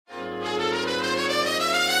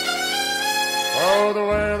Oh, the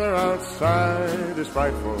weather outside is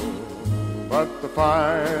frightful, but the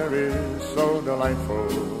fire is so delightful.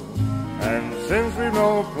 And since we've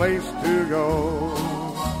no place to go,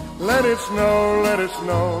 let it snow, let it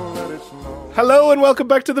snow, let it snow. Hello and welcome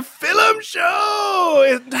back to the Filum Show!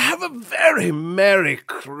 And have a very Merry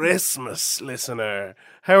Christmas, listener.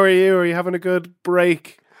 How are you? Are you having a good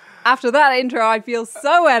break? After that intro, I feel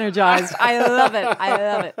so energized. I love it. I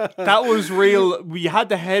love it. That was real. We had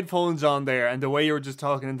the headphones on there, and the way you were just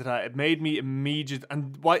talking into that, it made me immediate.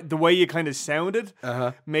 And the way you kind of sounded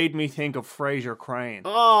made me think of Fraser Crane.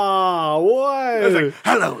 Oh, wow. I was like,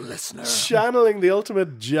 hello, listener. Channeling the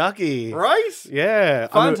ultimate jockey. Right? Yeah.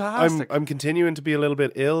 Fantastic. I'm continuing to be a little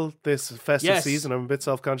bit ill this festive season. I'm a bit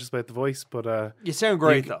self-conscious about the voice, but... you sound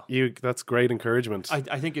great, though. That's great encouragement.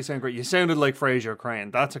 I think you sound great. You sounded like Fraser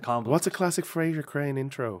Crane. That's a compliment. What's a classic Fraser Crane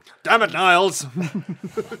intro? Damn it, Niles.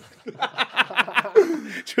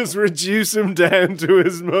 Just reduce him down to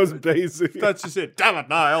his most basic. That's just it. Damn it,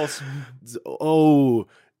 Niles. Oh,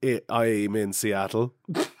 I'm in Seattle.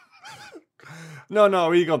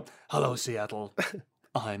 No, you go, hello, Seattle.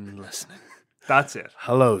 I'm listening. That's it.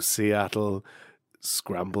 Hello, Seattle.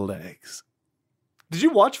 Scrambled eggs. Did you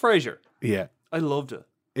watch Frasier? Yeah. I loved it.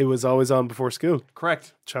 It was always on before school.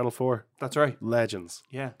 Correct. Channel 4. That's right. Legends.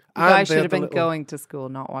 Yeah. You guys should have been going to school,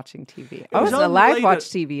 not watching TV. I wasn't allowed to watch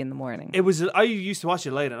TV in the morning. It was. I used to watch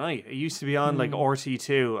it late at night. It used to be on like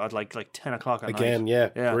RT2 at like 10 o'clock at night. Again, yeah.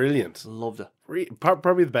 Brilliant. Loved it.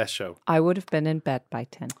 Probably the best show. I would have been in bed by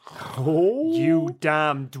 10. Oh. You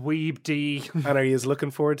damn dweeb D. And are you looking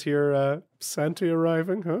forward to your Santa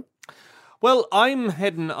arriving, huh? Well, I'm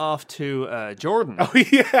heading off to Jordan. Oh,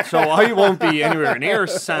 yeah. So I won't be anywhere near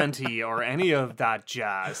Santa or any of that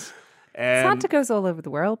jazz. Santa goes all over the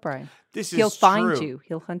world, Brian. He'll find you.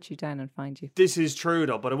 He'll hunt you down and find you. This is true,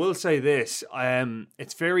 though. But I will say this.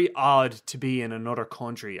 It's very odd to be in another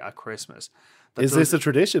country at Christmas. Is this a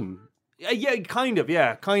tradition? Yeah, kind of.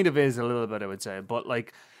 Yeah, kind of is a little bit, I would say. But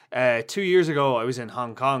like 2 years ago, I was in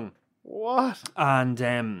Hong Kong. What?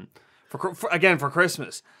 And for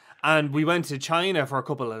Christmas. And we went to China for a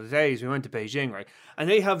couple of days. We went to Beijing, right? And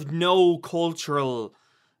they have no cultural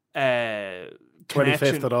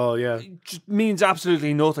 25th at all, yeah. It just means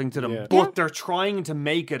absolutely nothing to them. Yeah. But they're trying to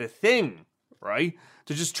make it a thing, right?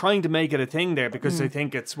 They're just trying to make it a thing there because they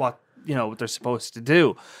think it's what, they're supposed to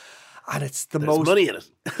do. And it's There's money in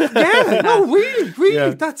it. Yeah, no, really, Yeah.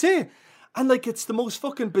 that's it. And like it's the most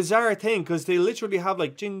fucking bizarre thing because they literally have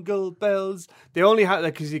like jingle bells. They only have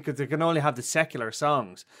because they can only have the secular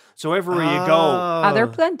songs. So everywhere you go, Are there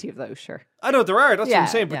plenty of those? Sure. I know there are. That's what I'm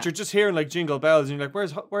saying. But yeah. you're just hearing like jingle bells, and you're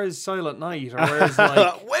like, "Where's Silent Night?" Or where's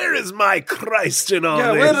like, where is my Christ in all this?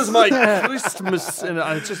 where is my Christmas? And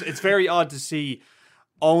it's very odd to see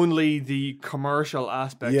only the commercial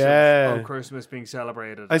aspects of Christmas being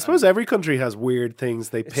celebrated. I suppose every country has weird things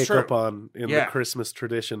they pick true. up on in the Christmas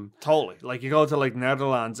tradition. Totally. Like you go to like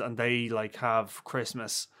Netherlands and they like have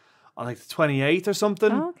Christmas on like the 28th or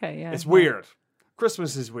something. Oh, okay, yeah. It's weird.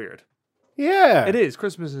 Christmas is weird. Yeah. It is.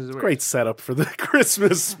 Christmas is weird. Great setup for the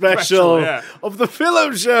Christmas special of the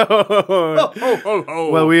Filum Show. Ho, ho, ho,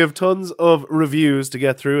 ho. Well, we have tons of reviews to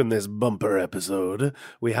get through in this bumper episode.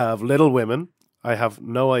 We have Little Women. I have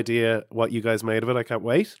no idea what you guys made of it. I can't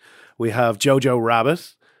wait. We have Jojo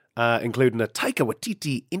Rabbit, including a Taika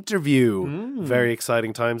Waititi interview. Very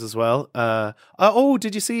exciting times as well.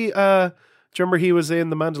 Did you see... do you remember he was in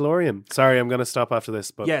The Mandalorian? Sorry, I'm going to stop after this,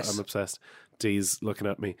 but I'm obsessed. Dee's looking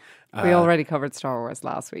at me. We already covered Star Wars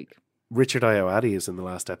last week. Richard Ayoade is in the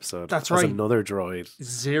last episode. That's as right. Another droid.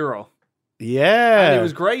 Zero. Yeah. And he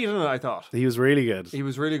was great, isn't it, I thought? He was really good. He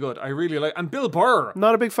was really good. I really like... And Bill Burr.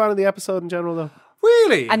 Not a big fan of the episode in general, though.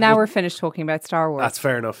 Really? And now we're finished talking about Star Wars. That's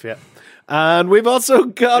fair enough, yeah. And we've also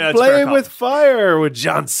got Playing with Fire with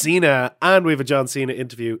John Cena. And we have a John Cena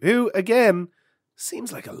interview, who, again...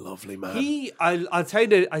 seems like a lovely man. I'll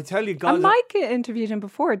tell you, God. And Mike interviewed him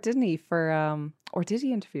before, didn't he? Or did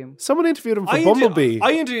he interview him? Someone interviewed him for Bumblebee.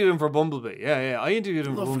 I interviewed him for Bumblebee. Yeah. I interviewed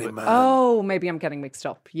him for Bumblebee. Man. Oh, maybe I'm getting mixed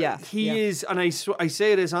up. Yeah. He is, and I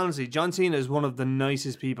say this honestly, John Cena is one of the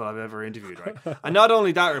nicest people I've ever interviewed, right? And not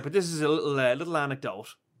only that, right, but this is a little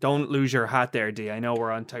anecdote. Don't lose your hat there, D. I know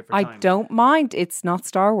we're on tight for time. I don't mind. It's not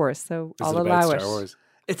Star Wars, so I'll allow it. Star Wars?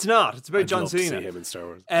 It's not. It's about John Cena. I'd love to see him in Star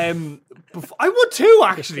Wars. I would too,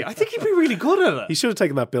 actually. I think he'd be really good at it. He should have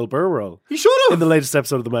taken that Bill Burr role. He should have. In the latest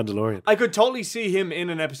episode of The Mandalorian. I could totally see him in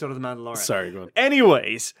an episode of The Mandalorian. Sorry, go on.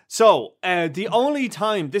 Anyways, so the only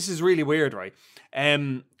time, this is really weird, right?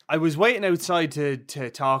 I was waiting outside to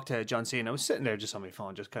talk to John Cena. I was sitting there just on my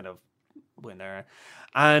phone, just kind of went there.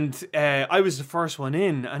 And I was the first one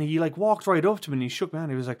in, and he like walked right up to me and he shook my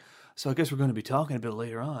hand. He was like, "So I guess we're going to be talking a bit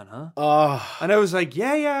later on, huh?" Oh, And I was like,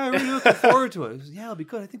 "Yeah, I'm really looking forward to it." He was, "Yeah, it'll be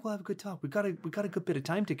good. I think we'll have a good talk. We got a good bit of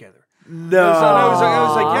time together." no. And I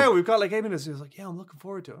was like, "Yeah, we've got like 8 minutes." He was like, "Yeah, I'm looking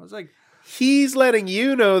forward to it." I was like, He's letting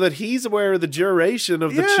you know that he's aware of the duration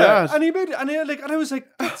of the "Yeah," chat. and he made, and I was like,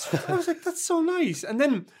 "That's so nice." And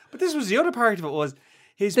then, but this was the other part of it was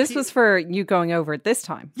his. This was for you going over it this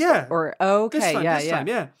time. Yeah. Or okay, This time, yeah.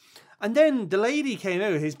 yeah. And then the lady came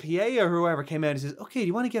out, his PA or whoever came out and says, "Okay, do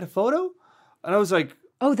you want to get a photo?" And I was like,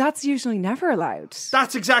 Oh, that's usually never allowed.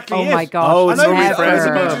 "That's exactly Oh it." my gosh. Oh, And it's I was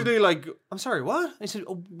never. immediately like, "I'm sorry, what?" I said,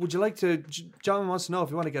 "Oh, would you like to, John wants to know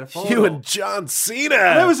if you want to get a photo." You and John Cena.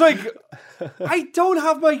 And I was like, "I don't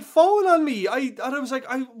have my phone on me." I was like,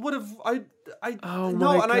 "I would have, Oh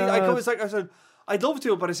no." my And I God. was like, I said, "I'd love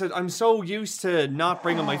to," but I said, "I'm so used to not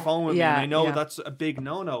bringing my phone with me, and I know that's a big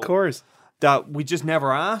no-no." Of course. That we just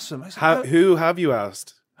never asked him. I said, Who have you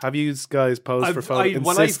asked? Have you guys posed for photo?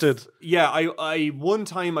 Insisted. I one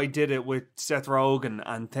time I did it with Seth Rogen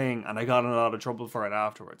and Thing, and I got in a lot of trouble for it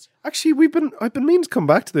afterwards. Actually, I've been meaning to come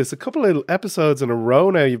back to this. A couple of episodes in a row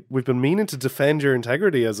now. We've been meaning to defend your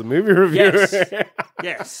integrity as a movie reviewer.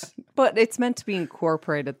 Yes. But it's meant to be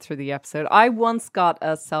incorporated through the episode. I once got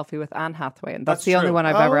a selfie with Anne Hathaway, and that's the only true. one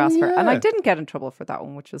I've ever asked for. And I yeah. didn't get in trouble for that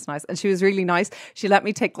one, which was nice. And she was really nice. She let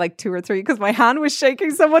me take like 2 or 3 because my hand was shaking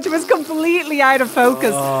so much. It was completely out of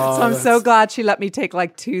focus. So I'm so glad she let me take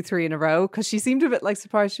like 2, 3 in a row because she seemed a bit like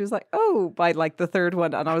surprised. She was like, "Oh," by like the third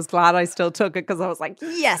one. And I was glad I still took it because I was like,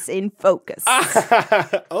 yes, in focus.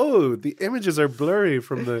 Oh, the images are blurry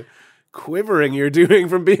from the quivering you're doing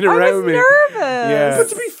from being I around was me. nervous. Yeah. But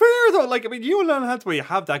to be fair, though, like, I mean, you and Anne Hathaway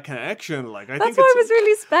have that connection. Like, I That's think why it's, it was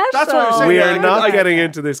really special. That's what I'm saying. We Yeah, are not getting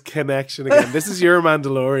into this connection again. This is your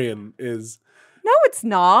Mandalorian. No, it's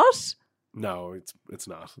not. No, it's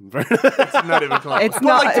not. It's not even close. It's But,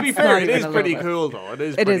 not- like, to be it's fair, not it even is a little pretty bit. cool, though. It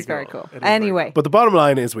is. It pretty is very cool. It is very Anyway. But the bottom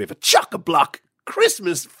line is we have a chock-a-block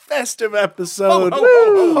Christmas festive episode. Ho,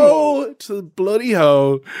 ho, ho, Ho to the bloody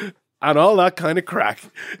ho. And all that kind of crack.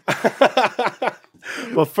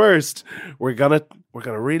 But first, we're gonna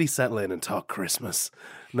really settle in and talk Christmas.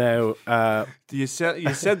 Now, You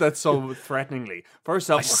said that so threateningly. First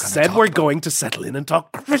off, we're going to settle in and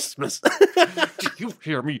talk Christmas. you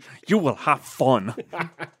hear me? You will have fun.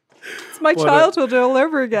 It's my childhood all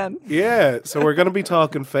over again. Yeah, so we're going to be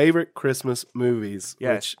talking favorite Christmas movies,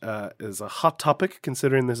 Yes. which is a hot topic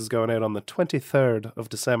considering this is going out on the 23rd of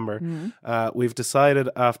December. We've decided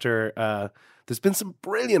after there's been some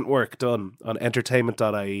brilliant work done on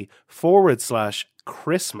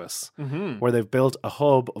entertainment.ie/Christmas, where they've built a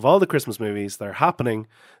hub of all the Christmas movies that are happening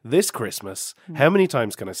this Christmas. How many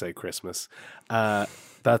times can I say Christmas?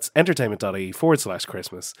 That's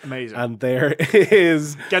entertainment.ie/Christmas. Amazing. And there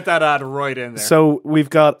is... Get that ad right in there. So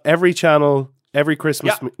we've got every channel, every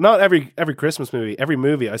Christmas... not every Christmas movie, every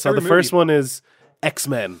movie. I saw Every the first movie. one is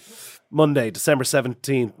X-Men. Monday, December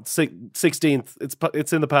 17th, 16th.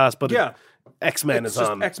 It's in the past, but Yeah. X-Men It's is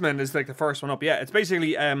just on. X-Men is like the first one up. Yeah, it's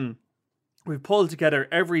basically we've pulled together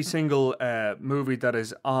every single movie that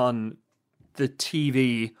is on the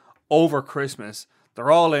TV over Christmas.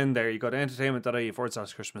 They're all in there. You go to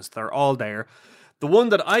entertainment.ie/Christmas. They're all there. The one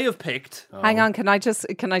that I have picked. Hang on, can I just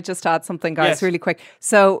add something, guys, Yes. really quick?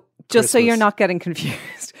 So just so Christmas. you're not getting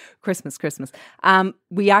confused, Christmas.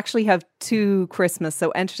 We actually have 2 Christmas.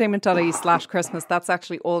 So entertainment.ie/Christmas. That's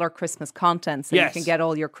actually all our Christmas content. So Yes. you can get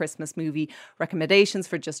all your Christmas movie recommendations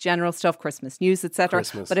for just general stuff, Christmas news, etc.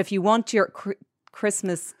 Christmas. But if you want your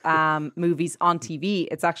Christmas movies on TV,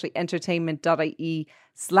 it's actually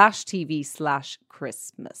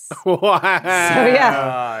entertainment.ie/TV/Christmas. Wow. So yeah.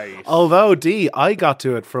 Right. Although, I got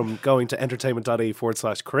to it from going to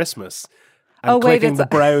entertainment.ie/Christmas and Oh, wait, clicking the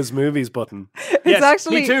it's- browse movies button. It's Yes,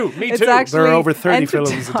 actually me too. it's There are actually over 30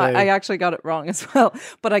 films a day. I actually got it wrong as well,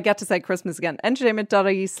 but I get to say Christmas again.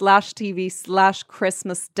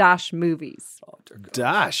 Entertainment.ie/TV/Christmas-movies.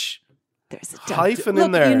 Dash. There's a Hyphen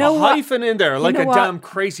in there. You know what? Hyphen in there like know a what? damn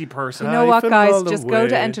crazy person. You know what, Hyphen all guys? the Just go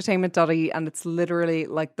to way. entertainment.ie and it's literally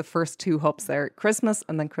like the first 2 hubs there. Christmas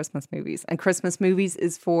and then Christmas movies. And Christmas movies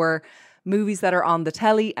is for movies that are on the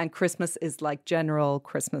telly, and Christmas is like general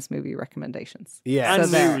Christmas movie recommendations. Yeah. And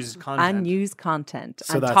So there. news content. And news content.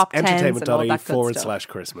 So and that's top 10s and all that good stuff.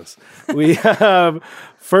 entertainment.ie/Christmas. We have,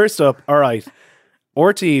 first up, all right,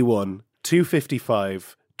 RTE 1,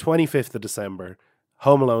 2:55, 25th of December,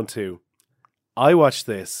 Home Alone 2. I watched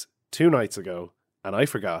this 2 nights ago and I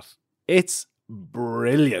forgot. It's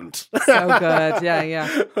brilliant. So good. Yeah,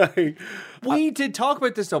 yeah. Like, We did talk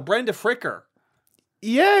about this though. Brenda Fricker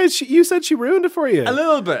Yeah, you said she ruined it for you. A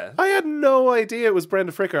little bit. I had no idea it was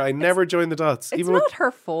Brenda Fricker. I never joined the dots. It's not her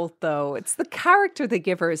fault, though. It's the character they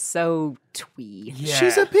give her is so twee. Yeah.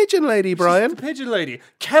 She's a pigeon lady, Brian. She's the pigeon lady.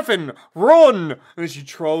 Kevin, run! And she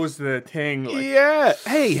throws the thing. Like, Yeah.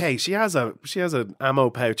 Hey, she has an ammo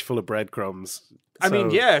pouch full of breadcrumbs. I mean,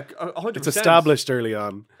 So yeah, 100%. it's established early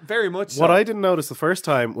on. Very much so. What I didn't notice the first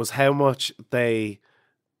time was how much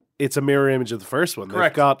it's a mirror image of the first one.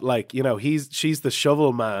 Correct. They've got like, she's the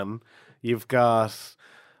shovel man. You've got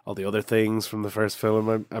all the other things from the first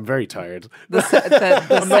film. I'm very tired.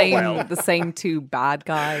 The same two bad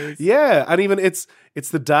guys. Yeah, and even it's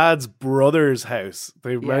the dad's brother's house.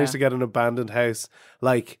 They managed to get an abandoned house.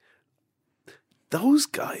 Like, those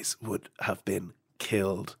guys would have been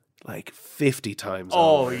killed like 50 times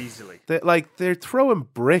over. Easily. They're throwing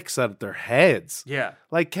bricks at their heads. Yeah.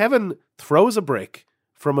 Like, Kevin throws a brick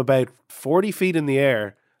from about 40 feet in the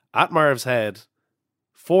air at Marv's head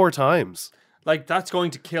 4 times. Like, that's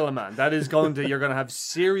going to kill a man. That is going to, you're going to have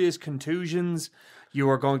serious contusions. You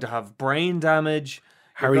are going to have brain damage.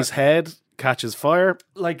 Harry's head catches fire.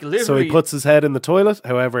 Like, literally. So he puts his head in the toilet.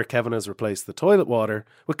 However, Kevin has replaced the toilet water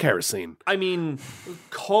with kerosene. I mean,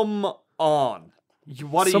 come on.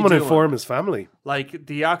 What are Someone you doing? inform his family. Like,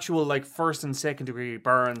 the actual, like, 1st and 2nd degree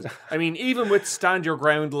burns. I mean, even with stand your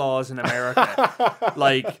ground laws in America,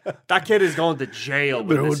 like, that kid is going to jail.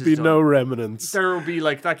 There would be no remnants. There would be,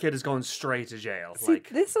 like, that kid is going straight to jail. See, Like,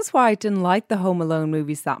 this is why I didn't like the Home Alone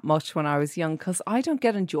movies that much when I was young, because I don't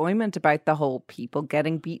get enjoyment about the whole people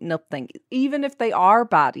getting beaten up thing, even if they are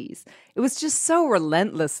baddies. It was just so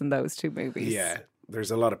relentless in those 2 movies. Yeah,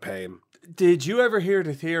 there's a lot of pain. did you ever hear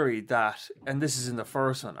the theory that, and this is in the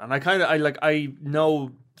first one, and I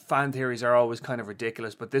know fan theories are always kind of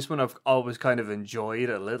ridiculous, but this one I've always kind of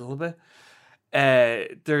enjoyed a little bit.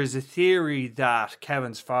 There's a theory that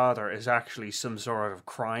Kevin's father is actually some sort of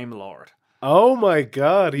crime lord. Oh my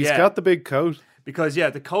God, he's Yeah. got the big coat. Because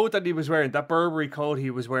the coat that he was wearing, that Burberry coat he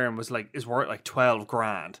was wearing is worth like 12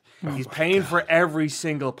 grand. He's paying for every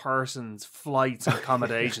single person's flights and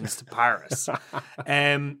accommodations to Paris.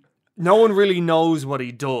 No one really knows what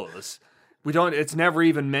he does. It's never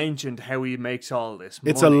even mentioned how he makes all this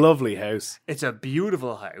money. It's a lovely house. It's a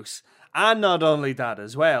beautiful house. And not only that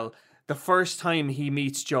as well, the first time he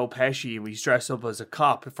meets Joe Pesci, he's dressed up as a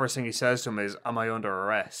cop, the first thing he says to him is, "Am I under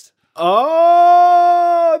arrest?"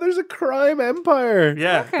 Oh, there's a crime empire.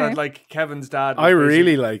 Yeah, Okay. that, like Kevin's dad. I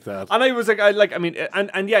really like that. And I was like,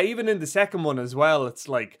 and yeah, even in the second one as well, it's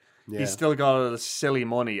like he's still got all this silly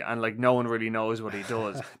money, and like no one really knows what he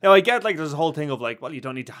does. Now I get like there's a whole thing of like, well, you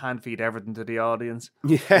don't need to hand feed everything to the audience.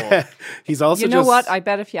 Yeah, he's also You know just, what? I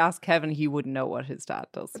bet if you ask Kevin, he wouldn't know what his dad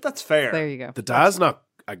does. But that's fair. There you go. the dad's not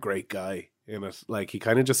a great guy in it. Like, he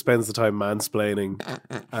kind of just spends the time mansplaining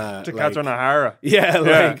To Catherine O'Hara. Yeah,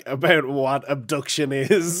 like about what abduction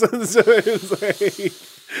is. So it's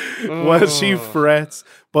like, while she frets.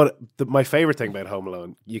 But my favorite thing about Home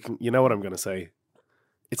Alone, you know what I'm going to say?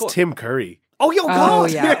 It's Tim Curry. Oh, yo,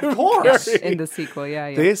 God, yeah. of course. In the sequel,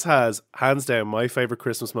 yeah. This has, hands down, my favorite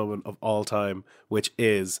Christmas moment of all time, which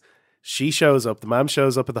is she shows up, the mom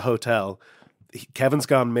shows up at the hotel. Kevin's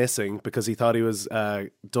gone missing because he thought he was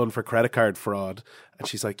done for credit card fraud. And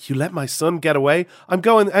she's like, "You let my son get away? I'm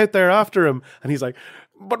going out there after him." And he's like,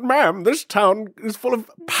 "But ma'am, this town is full of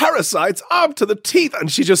parasites armed to the teeth." And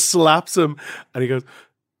she just slaps him. And he goes,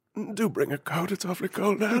 "Do bring a coat, it's awfully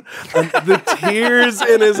cold now." And the tears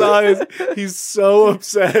in his eyes. He's so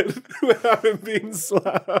upset with having been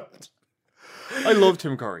slapped. I love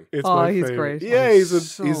Tim Curry. It's Oh, my he's favorite. great. Yeah,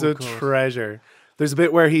 he's a good. treasure. There's a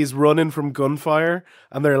bit where he's running from gunfire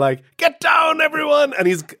and they're like, "Get down, everyone!" And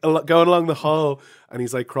he's going along the hall and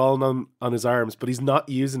he's like crawling on his arms, but he's not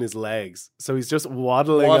using his legs. So he's just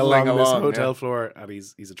waddling along this hotel floor, and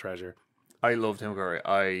he's a treasure. I love Tim Curry.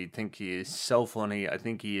 I think he is so funny. I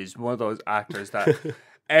think he is one of those actors that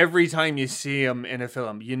every time you see him in a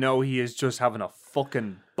film, you know he is just having a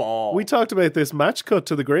fucking ball. We talked about this match cut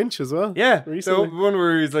to The Grinch as well. Yeah, recently. the one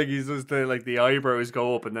where he's just the eyebrows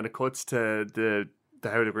go up and then it cuts to the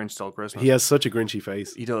How the Grinch Stole Christmas. He has such a grinchy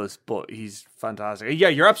face. He does, but he's fantastic. Yeah,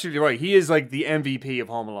 you're absolutely right. He is like the MVP of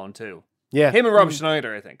Home Alone 2. Yeah. Him and Rob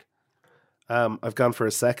Schneider, I think. I've gone for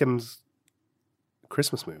a second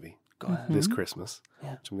Christmas movie Mm-hmm. this Christmas,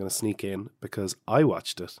 which I'm going to sneak in because I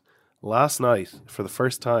watched it last night for the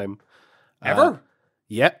first time. Ever?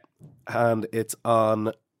 Yep. And it's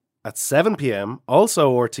on at 7 p.m.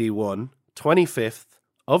 Also RT1, 25th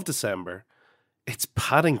of December. It's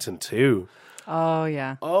Paddington 2. Oh,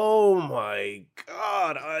 yeah. Oh my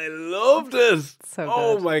God, I loved it. So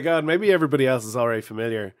Oh good. my God, maybe everybody else is already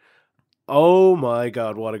familiar. Oh my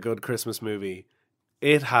God, what a good Christmas movie.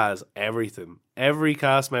 It has everything. Every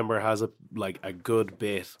cast member has a good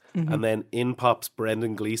bit, and then in pops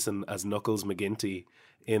Brendan Gleeson as Knuckles McGinty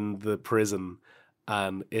in the prison,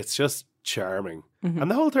 and it's just charming. And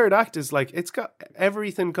the whole third act is like, it's got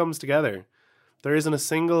everything comes together. There isn't a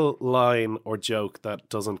single line or joke that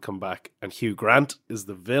doesn't come back. And Hugh Grant is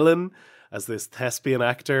the villain as this thespian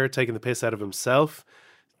actor taking the piss out of himself.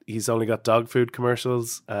 He's only got dog food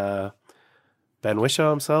commercials. Ben Whishaw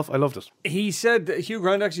himself, I loved it. Hugh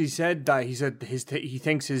Grant actually said that he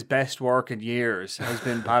thinks his best work in years has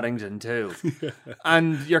been Paddington 2.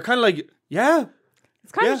 And you're kind of like, yeah.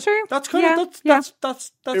 It's kind of true. That's kind of that's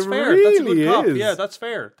fair. Really that's a good cop. is. Yeah, that's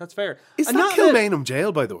fair. That's fair. Is And that Kilmainham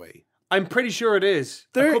Jail, by the way? I'm pretty sure it is.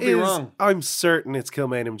 I could be wrong. I'm certain it's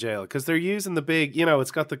Kilmainham Jail because they're using the big,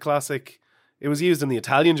 it's got the classic. It was used in the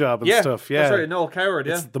Italian Job and stuff. Yeah, that's right. Noel Coward.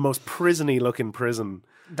 It's the most prisony looking prison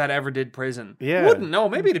that ever did prison. Yeah, wouldn't know.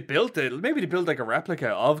 Maybe they built it. Maybe they built like a replica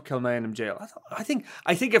of Kilmainham Jail. I think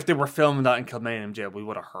if they were filming that in Kilmainham Jail, we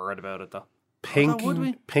would have heard about it though.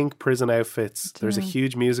 Pink prison outfits. There's a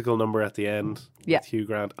huge musical number at the end. Yeah, with Hugh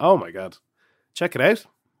Grant. Oh my god, check it out.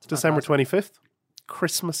 It's December 25th,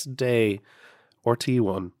 Christmas Day,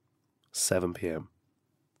 RT1, 7 p.m.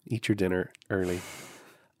 Eat your dinner early,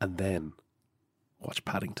 and then watch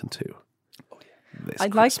Paddington 2. I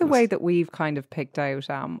like the way that we've kind of picked out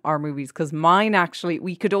our movies, because mine actually,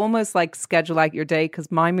 we could almost like schedule out your day,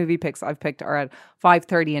 because my movie picks I've picked are at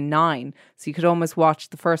 5:30 and 9. So you could almost watch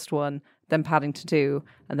the first one, then Paddington 2,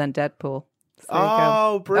 and then Deadpool. So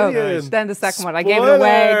oh, brilliant. Oh, then the second one. I gave it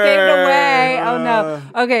away. Oh,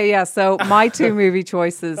 no. Okay, yeah. So my two movie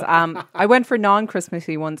choices. I went for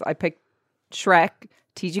non-Christmassy ones. I picked Shrek,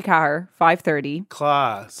 TG Carr, 5:30.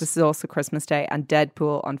 Class. This is also Christmas Day. And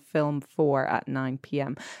Deadpool on Film 4 at 9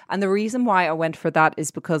 p.m. And the reason why I went for that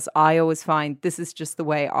is because I always find this is just the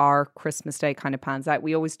way our Christmas Day kind of pans out.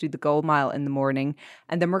 We always do the Gold Mile in the morning,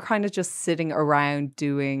 and then we're kind of just sitting around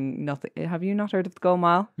doing nothing. Have you not heard of the Gold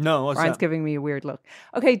Mile? No, what's Ryan's that? giving me a weird look.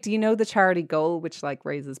 Okay, do you know the charity Goal, which like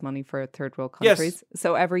raises money for third world countries? Yes.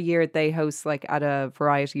 So every year they host like at a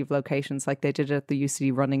variety of locations. Like they did it at the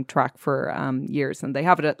UCD running track for years, and they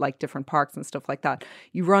have it at like different parks and stuff like that.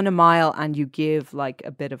 You run a mile and you give like a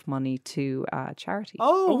bit of money to charity.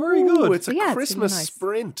 Oh, very good. It's a Christmas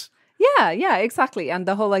sprint. Yeah, exactly. And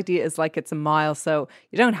the whole idea is like it's a mile, so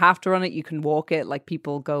you don't have to run it. You can walk it. Like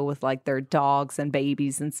people go with like their dogs and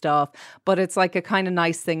babies and stuff. But it's like a kind of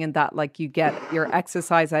nice thing in that like you get your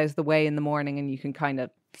exercise out of the way in the morning, and you can kind of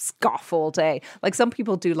scoff all day. Like some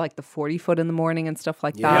people do like the 40-foot in the morning and stuff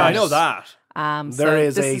like that. Yeah, I know that. There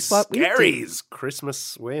is a Scary's Christmas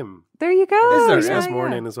swim. There you go. Is there? Christmas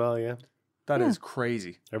morning as well, yeah. That is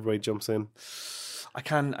crazy. Everybody jumps in. I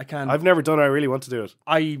can. I've never done it. I really want to do it.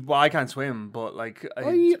 I can't swim, but like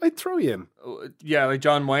I'd throw you in. Yeah, like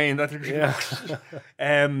John Wayne. Yeah.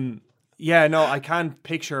 Yeah, no, I can't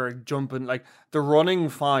picture jumping. Like the running,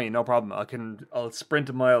 fine, no problem. I'll sprint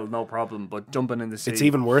a mile, no problem. But jumping in the sea, it's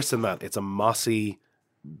even worse than that. It's a mossy,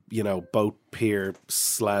 boat pier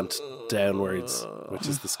slant downwards, which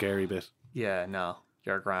is the scary bit. Yeah, no,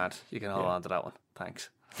 you're grand. You can hold on to that one. Thanks.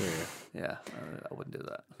 Yeah, I wouldn't do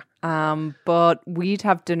that. But we'd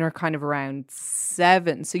have dinner kind of around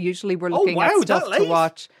 7. So usually we're looking at stuff that to late?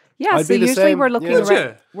 watch. Yeah, I'd so be the usually same. we're looking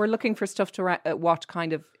Yeah. we're looking for stuff to watch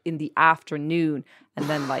kind of in the afternoon and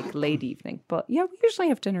then like late evening. But yeah, we usually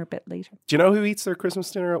have dinner a bit later. Do you know who eats their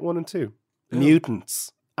Christmas dinner at 1 and 2?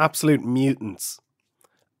 Mutants. Absolute mutants.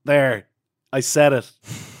 There. I said it.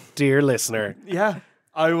 Dear listener. Yeah,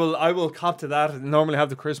 I will cop to that. I normally have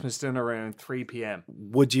the Christmas dinner around 3 p.m.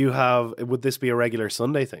 Would this be a regular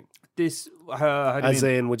Sunday thing? This, how do you As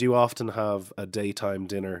mean? in, would you often have a daytime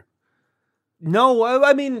dinner? No,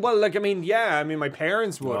 I mean, yeah. I mean, my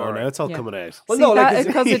parents would. Oh, now it's all coming out. Well, See, no, like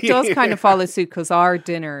because it does kind of follow suit, because our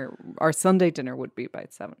Sunday dinner would be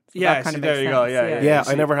about 7. So Yeah, that kind see, of there makes you go, sense. Yeah,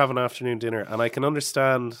 see- I never have an afternoon dinner, and I can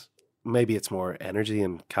understand maybe it's more energy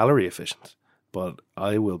and calorie efficient, but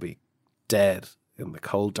I will be dead in the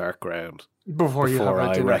cold, dark ground before you have a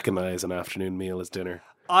I dinner. recognize an afternoon meal as dinner.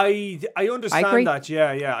 I I understand agree. that.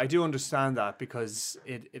 Yeah, I do understand that, because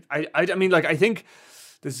I mean, like, I think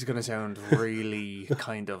this is going to sound really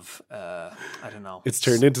kind of I don't know. It's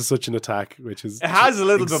turned into such an attack, which is It has a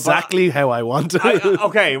little bit, but- exactly how I want it.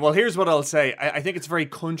 Okay, well, here's what I'll say. I think it's very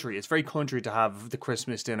country. It's very country to have the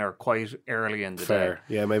Christmas dinner quite early in the day. Fair,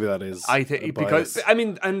 yeah, maybe that is. I a think bias. because I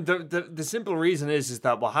mean, and the simple reason is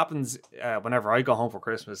that what happens whenever I go home for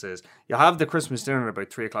Christmas is you have the Christmas dinner at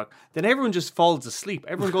about 3:00, then everyone just falls asleep.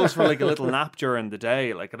 Everyone goes for like a little nap during the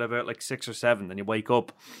day, like at about like 6 or 7. Then you wake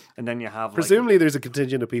up, and then you have Presumably, there's a contingency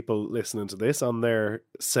imagine the people listening to this on their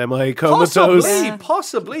semi-comatose.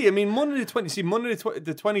 Possibly. I mean, Monday the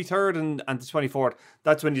 23rd and the 24th,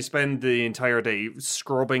 that's when you spend the entire day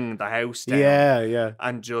scrubbing the house down. Yeah.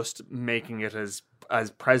 And just making it as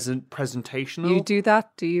presentational. You do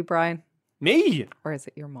that, do you, Brian? Me? Or is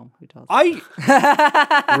it your mum who does?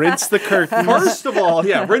 Rinse the curtain. First of all,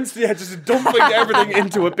 just dumping everything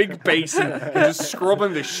into a big basin and just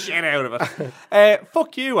scrubbing the shit out of it.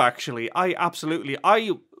 Fuck you, actually.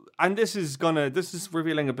 And this is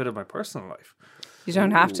revealing a bit of my personal life. You don't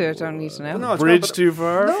have to. I don't need to know. No, Bridge too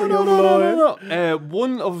far. No.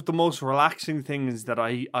 One of the most relaxing things that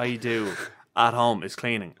I do at home is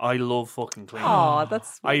cleaning. I love fucking cleaning. Oh,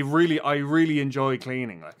 that's sweet. I really enjoy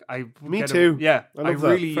cleaning. Like Me too. Yeah, I love that.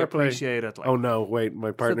 really Fair play. appreciate it. Like, Oh no, wait,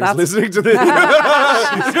 my partner's that's- listening to this.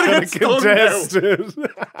 She's going to contest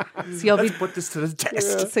it. So you'll be put this to the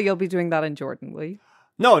test. so you'll be doing that in Jordan, will you?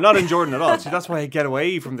 No, not in Jordan at all. See, that's why I get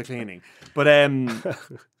away from the cleaning. But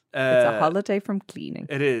It's a holiday from cleaning.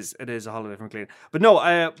 It is a holiday from cleaning. But no,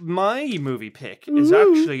 my movie pick is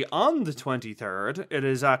actually on the 23rd. It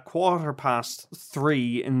is at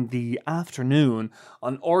 3:15 in the afternoon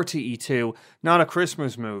on RTE2. Not a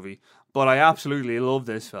Christmas movie, but I absolutely love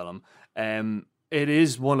this film. It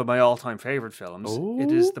is one of my all-time favorite films.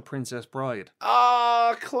 It is The Princess Bride.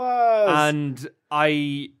 Ah, class. And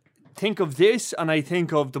I think of this, and I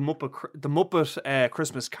think of the Muppet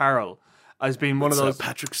Christmas Carol as being one of those.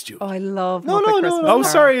 Patrick Stewart. Oh, I love No, Muppet no, no, Christmas no. Oh, Carol.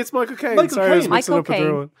 sorry, it's Michael Caine. Michael Sorry, I was Caine. mixing Michael up with the other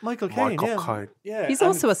Caine. one. Michael Caine. Michael yeah. Caine. Yeah, He's and-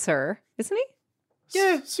 also a sir, isn't he?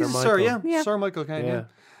 Yeah, he's Sir a Michael. Sir, yeah. Yeah. Sir Michael Caine, Yeah.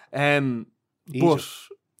 yeah. But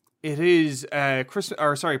it is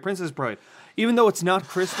Princess Bride. Even though it's not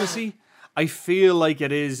Christmassy, I feel like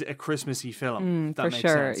it is a Christmassy film. If that For makes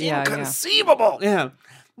sure. sense. Yeah. Inconceivable. Yeah.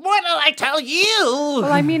 What did I tell you? Well,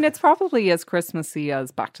 I mean, it's probably as Christmassy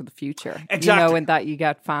as Back to the Future. Exactly. You know, in that you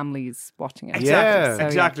get families watching it. Yeah. So,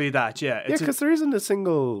 Exactly that, yeah. Yeah, It's because there isn't a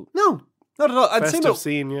single no, not at all. I'd say festive no.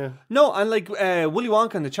 scene, yeah. No, and like Willy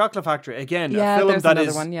Wonka and the Chocolate Factory, again, Yeah, a film there's that another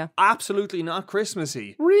is one, yeah. absolutely not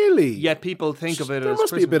Christmassy. Really? Yet people think of it There as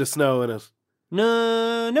must be a Christmas. bit of snow in it.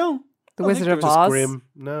 No. The I Wizard think of there's Just Oz. grim.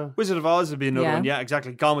 No. Wizard of Oz would be another Yeah. one. Yeah,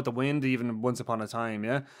 exactly. Gone with the Wind, even Once Upon a Time,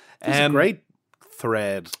 yeah. It's a great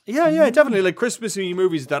thread. Yeah, definitely. Like Christmassy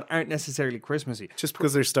movies that aren't necessarily Christmassy. Just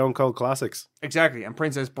because they're stone cold classics. Exactly. And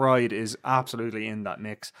Princess Bride is absolutely in that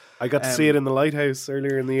mix. I got to see it in the lighthouse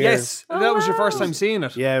earlier in the year. Yes, that was your first time seeing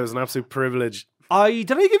it. Yeah, it was an absolute privilege.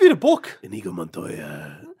 Did I give you the book? Inigo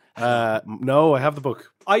Montoya. No, I have the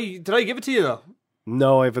book. Did I give it to you though?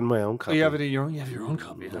 No, I have it in my own copy. You have your own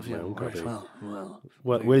copy. Have you? my own Right, copy. well.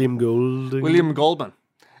 What, William Golding? William Goldman,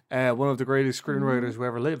 one of the greatest screenwriters who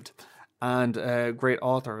ever lived, and a great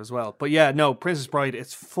author as well. But yeah, no, Princess Bride,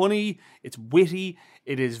 it's funny, it's witty,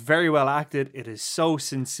 it is very well acted, it is so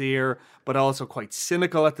sincere, but also quite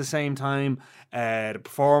cynical at the same time. The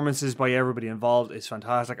performances by everybody involved is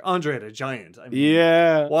fantastic. Andre the Giant, I mean,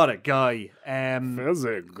 Yeah. what a guy.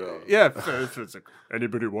 Physical. Yeah,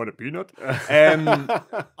 anybody want a peanut?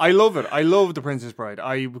 I love it. I love The Princess Bride.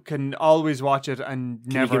 I can always watch it and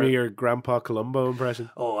Can you never. give me your Grandpa Columbo impression?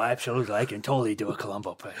 Oh, absolutely! I can totally do a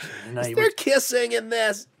Columbo impression. And I They're kissing in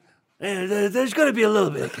this. there's going to be a little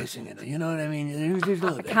bit of kissing in it. You know what I mean? There's a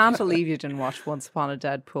little bit. Can't believe you didn't watch Once Upon a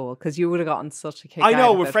Deadpool because you would have gotten such a kick. I know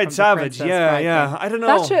out of with it Fred from the Savage. Princess Yeah, Bride yeah. thing. I don't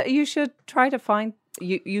know. You should try to find.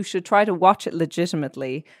 You should try to watch it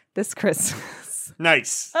legitimately this Christmas.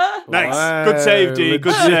 Nice. Wow. Good save, D.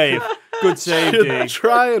 Good save. Good save, D.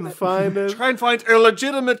 Try and find it. Try and find a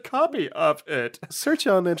legitimate copy of it. Search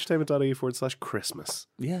on entertainment.ie/Christmas.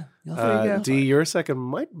 Yeah. D, your second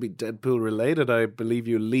might be Deadpool related. I believe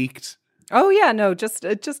you leaked. Oh yeah, no, just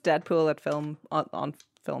Deadpool at film on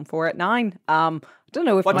Film 4 at 9. I don't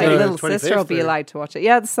know if What my day? little 25th sister will be or- allowed to watch it.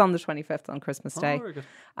 Yeah, it's on the 25th on Christmas Day. very good.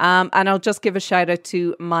 And I'll just give a shout out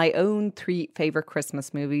to my own 3 favorite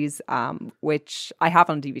Christmas movies, which I have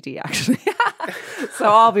on DVD actually. So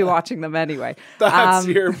I'll be watching them anyway. That's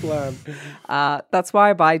your plan. That's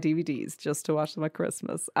why I buy DVDs, just to watch them at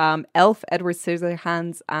Christmas. Elf, Edward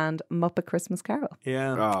Scissorhands, and Muppet Christmas Carol.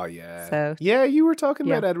 Yeah. Oh, yeah. So- yeah, you were talking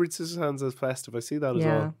Yeah. about Edward Scissorhands as festive. I see that as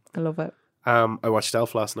Yeah, well. I love it. I watched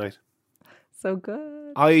Elf last night. So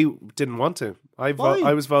good. I didn't want to. Why?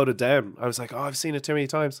 I was voted down. I was like, I've seen it too many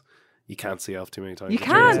times. You can't see Elf too many times. You It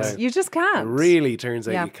turns out. can't. You just can't. It really turns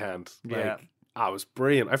out Yeah. you can't. Yeah. Like, it was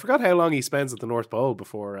brilliant. I forgot how long he spends at the North Pole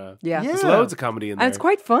before. Yeah. There's Yeah. loads of comedy in there. And it's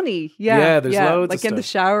quite funny. Yeah. Yeah, there's loads of like in the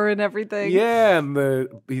stuff. shower and everything. Yeah, and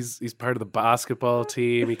he's part of the basketball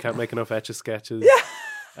team. He can't make enough Etch-a-Sketches.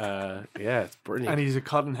 Yeah. Yeah, it's brilliant. And he's a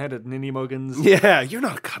cotton-headed ninny muggins. Yeah, you're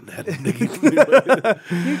not cutting Nicky.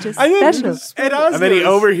 You're just special. Ed And then he Asner's-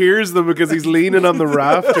 overhears them because he's leaning on the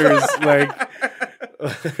rafters,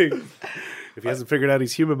 if he hasn't figured out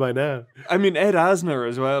he's human by now. I mean, Ed Asner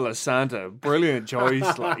as well as Santa, brilliant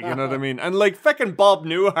choice, like, you know what I mean? And like fucking Bob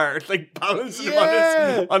Newhart, like balancing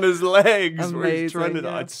him on his legs. Where he's trying to,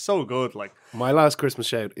 Amazing, yeah. It's so good, like. My last Christmas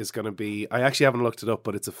shout is going to be, I actually haven't looked it up,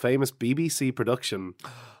 but it's a famous BBC production,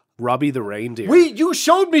 Robbie the Reindeer. You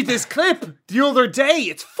showed me this clip the other day.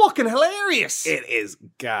 It's fucking hilarious. It is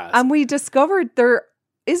gas. And we discovered there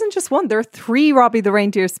isn't just one. There are 3 Robbie the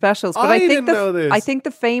Reindeer specials. But I I think didn't know this. I think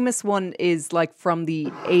the famous one is like from the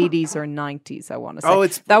 80s or 90s, I want to say. Oh,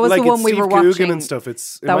 it's that was like the one it's we Steve were Coogan watching. and stuff. It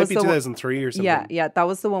that might was be the one- 2003 or something. Yeah, that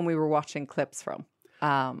was the one we were watching clips from.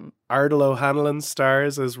 Ardal O'Hanlon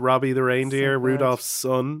stars as Robbie the Reindeer, So good. Rudolph's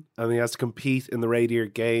son, and he has to compete in the reindeer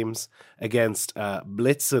games against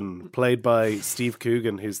Blitzen, played by Steve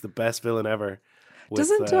Coogan, who's the best villain ever. with,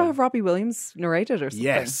 Doesn't Robbie Williams narrate it or something?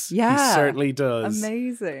 Yes, Yeah. he certainly does.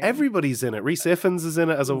 Amazing. Everybody's in it. Rhys Ifans is in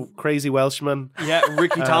it as a crazy Welshman. Yeah,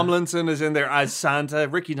 Ricky Tomlinson is in there as Santa.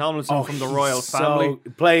 Ricky Tomlinson from the royal he's family.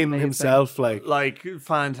 so playing himself Like,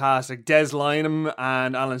 fantastic. Des Lynam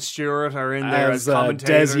and Alan Stewart are in there as Des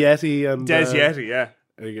commentators. Yeti and Des Yeti, yeah.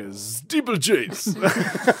 and he goes steeplechase.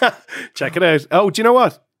 Check it out. Oh, do you know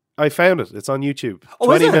what? I found it. It's on YouTube. Oh,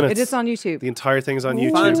 20 is it? minutes. It is on YouTube. The entire thing is on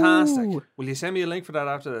YouTube. Fantastic. Ooh. Will you send me a link for that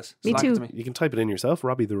after this? Me Slack too. it to me. You can type it in yourself,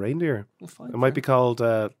 Robbie the Reindeer. Fine, It might be called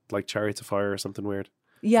like Chariots of Fire or something weird.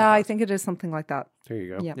 Yeah, I think it is something like that. There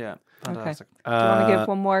you go. Yeah. Yeah, fantastic. Do you want to give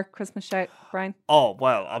one more Christmas shout, Brian? Oh,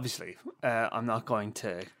 well, obviously, I'm not going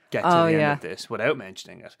to get to Oh, the end yeah. of this without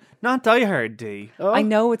mentioning it. Not Die Hard, D. Oh, I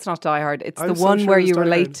know it's not Die Hard. It's I the was so one sure where it was you Die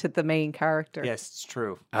relate Hard. to the main character. Yes, it's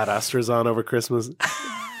true. Ad Astra's on over Christmas.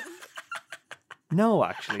 No,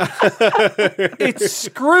 actually. It's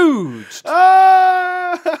Scrooged.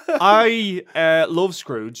 Ah! I love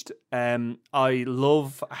Scrooged. I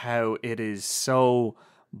love how it is so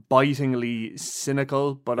bitingly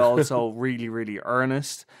cynical, but also really, really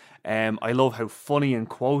earnest. I love how funny and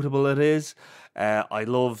quotable it is. I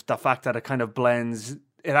love the fact that it kind of blends.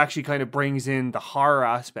 It actually kind of brings in the horror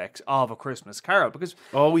aspects of A Christmas Carol because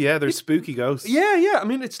Oh yeah, there's spooky ghosts. yeah. I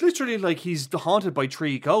mean, it's literally like he's haunted by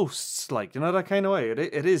 3 ghosts, like, you know, that kind of way.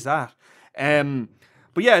 It is that.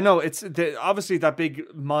 But yeah, no, it's obviously that big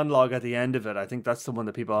monologue at the end of it. I think that's the one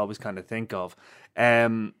that people always kind of think of.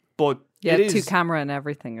 But Yeah, it is, 2 camera and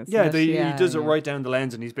everything. Isn't yeah, it? he does it right down the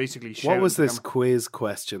lens, and he's basically shouting What was at the this quiz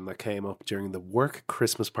question that came up during the work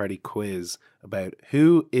Christmas party quiz about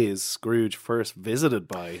who is Scrooge first visited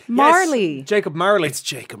by? Marley. Yes, Jacob Marley. It's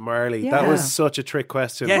Jacob Marley. That Yeah. was such a trick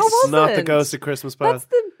question. Yes. It's What not the wasn't? ghost of Christmas That's past.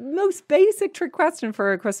 the most basic trick question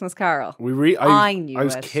for A Christmas Carol. I knew I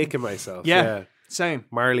was it. kicking myself. yeah, same.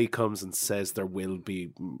 Marley comes and says there will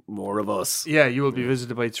be more of us. Yeah, you will be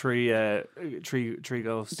visited by three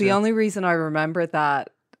ghosts. The yeah. only reason I remember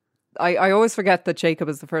that, I always forget that Jacob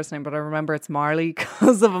is the first name, but I remember it's Marley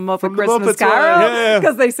because of a Muppet From the Christmas Muppets, yeah. Carol.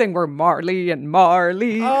 Because they sing, we're Marley and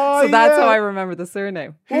Marley. Oh, so that's yeah. how I remember the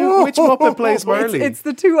surname. Which Muppet plays Marley? It's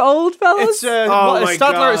the 2 old fellas. It's Oh my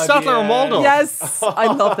God, Statler and yeah. Waldorf. Yes, I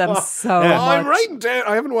love them so Oh, much. I'm writing down.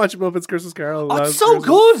 I haven't watched Muppets Christmas Carol. Oh, last it's so Christmas.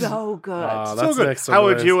 good. So good. Oh, So that's good. next on How the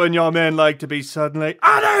would list. you and your men like to be suddenly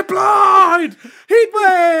unemployed? Heat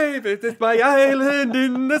wave! It is my island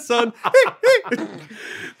in the sun.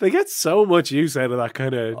 They get so much use out of that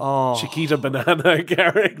kind of Chiquita banana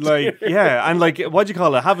character. Like, yeah, and like, what do you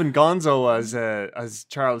call it? Having Gonzo as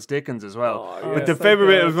Charles Dickens as well. But the so favorite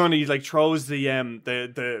bit good. was when he like throws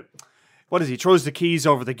the what is he? Throws the keys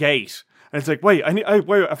over the gate. And it's like, wait,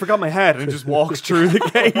 I forgot my hat, and just walks through the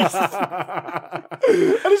gate. And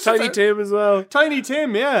it's just Tiny Tim as well. Tiny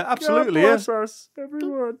Tim, yeah, absolutely, yeah. us,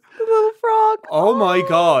 everyone. The little frog. Oh my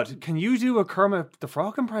God! Can you do a Kermit the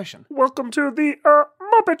Frog impression? Welcome to the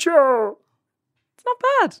Muppet Show. It's not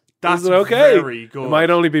bad. That's Is it okay? very good. It might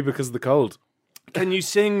only be because of the cold. Can you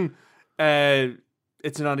sing?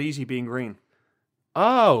 It's not easy being green.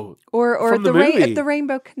 Oh, Or From the movie. the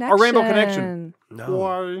Rainbow Connection. Rainbow Connection. no.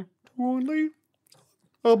 Why only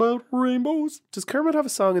about rainbows? Does Kermit have a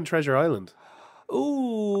song in Treasure Island?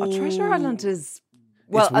 Ooh, Treasure Island is,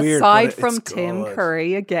 well, It's weird, aside but from it's Tim good.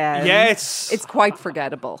 Curry again. Yes, It's quite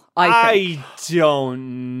forgettable, I think. I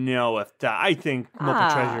don't know if that. I think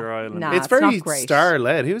Muppet Treasure Island. nah. It's it's very not great.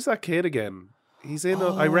 star-led. Who's that kid again? He's in.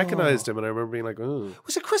 I recognized him, and I remember being like, "Oh,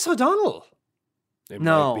 Was it Chris O'Donnell? it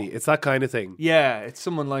No. might be." It's that kind of thing. Yeah, it's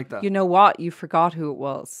someone like that. You know what? You forgot who it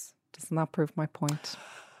was. Doesn't that prove my point?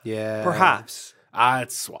 Yeah, Perhaps.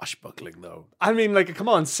 It's swashbuckling though. I mean, like, come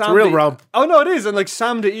on, Sam. a real romp. Oh no, it is, and like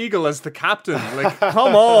Sam the Eagle as the captain. Like,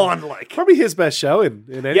 come on, like. Probably his best showing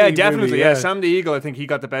in any Yeah, movie, definitely. Yeah, Sam the Eagle. I think he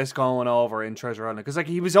got the best going over in Treasure Island because like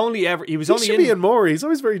he should be in more. He's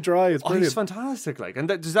always very dry. It's brilliant. He's fantastic. Like, and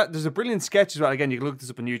there's a brilliant sketch as well. Again, you can look this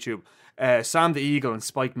up on YouTube. Sam the Eagle and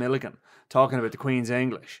Spike Milligan talking about the Queen's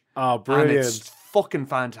English. Oh, brilliant! And it's fucking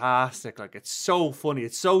fantastic. Like, it's so funny.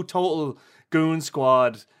 It's so total Goon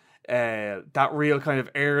Squad. That real kind of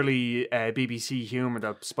early BBC humor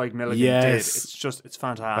that Spike Milligan did. It's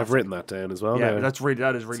fantastic. I've written that down as well. Yeah, now.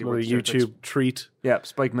 that is really worth a YouTube treat. Yeah,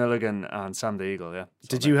 Spike Milligan and Sam the Eagle. Yeah.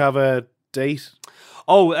 Did you have a date?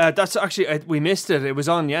 Oh, that's actually we missed it. It was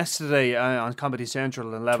on yesterday on Comedy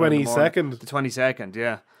Central at 11 in the morning. 22nd. The 22nd,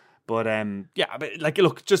 yeah. But but like,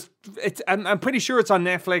 look, just I'm pretty sure it's on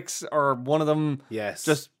Netflix or one of them. Yes.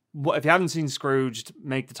 Just if you haven't seen Scrooged,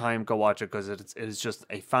 make the time, go watch it because it is just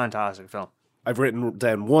a fantastic film. I've written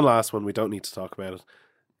down one last one. We don't need to talk about it.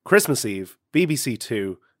 Christmas Eve, BBC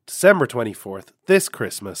Two, December 24th. This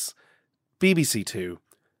Christmas, BBC Two,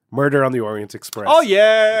 Murder on the Orient Express. Oh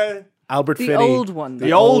yeah, Albert The Finney. old one.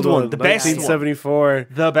 the old one, the best one, 1974,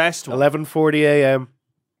 the best one. 11:40 a.m.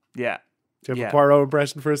 Yeah. Do you have Yeah. a Poirot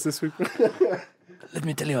impression for us this week? Let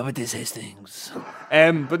me tell you about this Hastings.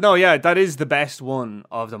 But no, yeah, that is the best one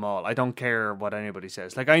of them all. I don't care what anybody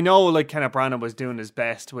says. Like, I know, like, Kenneth Branagh was doing his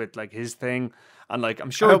best with like his thing, and like I'm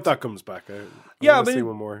I sure. hope that comes back. I Yeah, want to I see mean,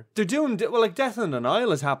 one more. they're doing like Death on the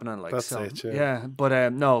Nile is happening. Like, That's so, it, yeah.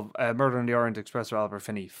 But no, Murder on the Orient Express with Albert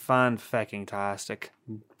Finney, fan-fucking-tastic.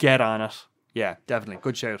 Get on it. Yeah, definitely,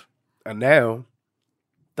 good shout. And now,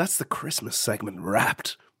 that's the Christmas segment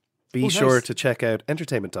wrapped. Be sure nice. to check out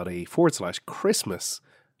entertainment.ie/Christmas.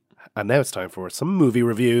 And now it's time for some movie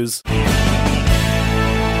reviews.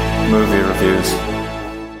 Movie reviews.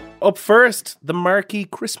 Up first, the marquee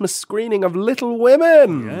Christmas screening of Little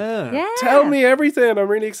Women. Yeah. Tell me everything. I'm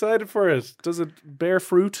really excited for it. Does it bear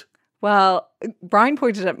fruit? Well, Brian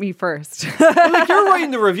pointed at me first. Like, you're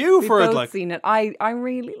writing the review We've for it. both Like, seen it. I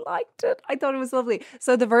really liked it. I thought it was lovely.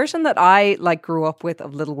 So the version that I like grew up with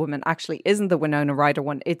of Little Women actually isn't the Winona Ryder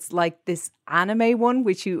one. It's like this anime one,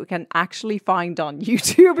 which you can actually find on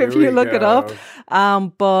YouTube if Here you we look it go.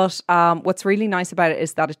 up. But what's really nice about it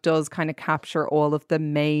is that it does kind of capture all of the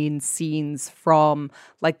main scenes from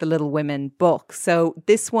like the Little Women book. So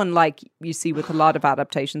this one, like you see with a lot of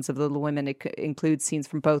adaptations of Little Women, it includes scenes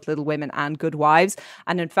from both Little Women and Good Wives.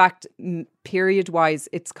 And in fact, period-wise,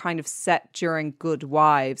 it's kind of set during Good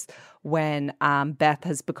Wives when Beth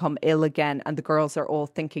has become ill again and the girls are all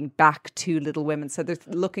thinking back to Little Women. So they're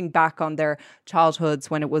looking back on their childhoods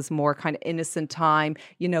when it was more kind of innocent time,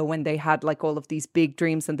 you know, when they had like all of these big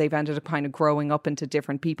dreams and they've ended up kind of growing up into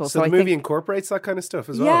different people. So the movie incorporates that kind of stuff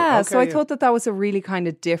as well? Yeah, Okay, so I thought that was a really kind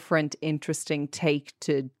of different, interesting take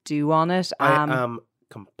to do on it. I am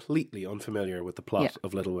completely unfamiliar with the plot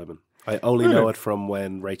of Little Women. I only know it from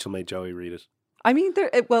when Rachel made Joey read it. I mean,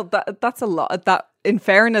 that's a lot. That, in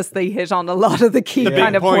fairness, they hit on a lot of the key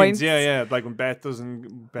kind of points. Yeah. Like when Beth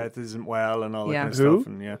isn't well and all that kind of Who? stuff.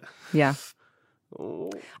 And Yeah.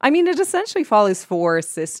 I mean, it essentially follows four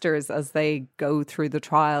sisters as they go through the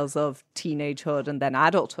trials of teenagehood and then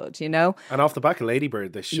adulthood, you know? And off the back of Lady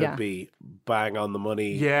Bird, this should Yeah. be bang on the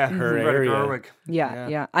money. Yeah, her Greta area. Gerwig.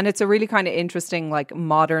 Yeah. And it's a really kind of interesting, like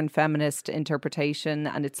modern feminist interpretation.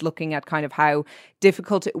 And it's looking at kind of how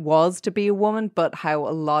difficult it was to be a woman, but how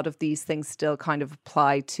a lot of these things still kind of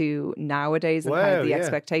apply to nowadays and kind Wow, of the yeah.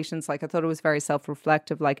 expectations. Like I thought it was very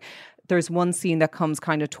self-reflective. Like there's one scene that comes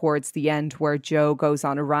kind of towards the end where Jo goes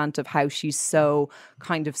on a rant of how she's so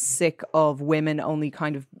kind of sick of women only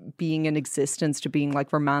kind of being in existence to being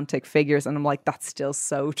like romantic figures. And I'm like, that's still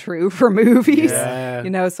so true for movies, Yeah. you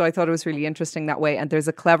know? So I thought it was really interesting that way. And there's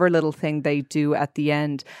a clever little thing they do at the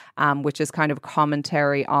end, which is kind of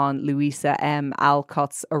commentary on Louisa M.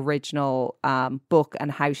 Alcott's original book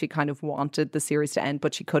and how she kind of wanted the series to end,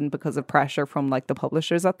 but she couldn't because of pressure from like the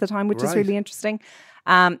publishers at the time, which is Right. really interesting.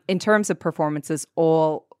 In terms of performances,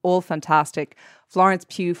 all fantastic. Florence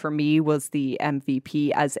Pugh for me was the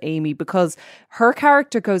MVP as Amy because her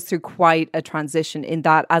character goes through quite a transition in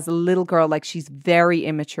that as a little girl, like she's very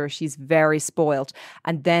immature, she's very spoiled.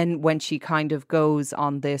 And then when she kind of goes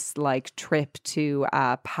on this like trip to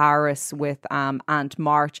Paris with Aunt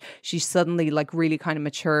March, she suddenly like really kind of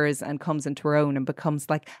matures and comes into her own and becomes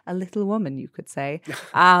like a little woman, you could say.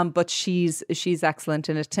 But she's excellent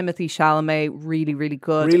in it. Timothy Chalamet, really, really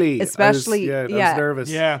good. Really? Especially, I was yeah. nervous.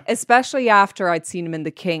 Yeah. Especially after I'd I'd seen him in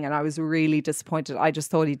The King, and I was really disappointed. I just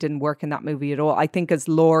thought he didn't work in that movie at all. I think as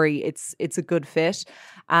Laurie, it's a good fit.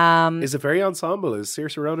 Is it very ensemble? Is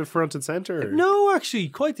Saoirse Ronan front and center? No, actually,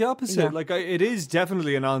 quite the opposite. Yeah. Like, it is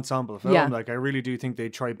definitely an ensemble film. Yeah. Like, I really do think they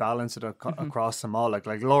try balance it across them all. Like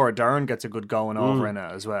Laura Dern gets a good going over in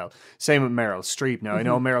it as well. Same with Meryl Streep. Now, I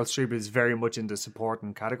know Meryl Streep is very much in the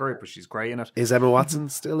supporting category, but she's great in it. Is Emma Watson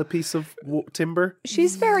still a piece of timber?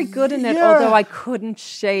 She's very good in it, Yeah. although I couldn't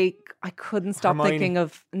stop Hermione. thinking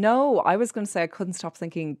of, no, I was going to say I couldn't stop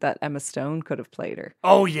thinking that Emma Stone could have played her.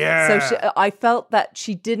 Oh, yeah. So I felt that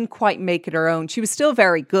she didn't quite make it her own. She was still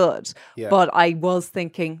very good, Yeah. but I was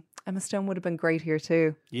thinking Emma Stone would have been great here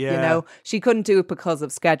too. Yeah. You know, she couldn't do it because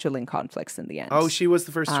of scheduling conflicts in the end. Oh, she was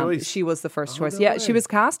the first choice. She was the first choice. no Yeah, way. she was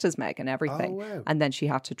cast as Meg and everything. Oh, wow. And then she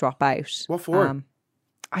had to drop out. What for? I'm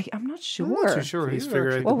not sure. I'm not too sure. Please either, figure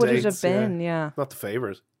out actually. What would it have dates, been? Yeah. Not the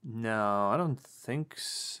favourite. No, I don't think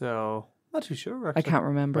so. Not too sure, actually. I can't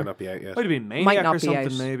remember. Might not be out yet. Might have been Maniac Might not or be something,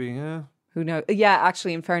 out. maybe, yeah. Who knows? Yeah,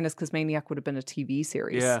 actually, in fairness, because Maniac would have been a TV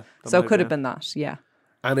series. Yeah, that So might it could be. have been that. Yeah.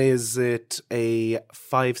 And is it a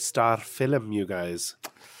 5-star film, you guys?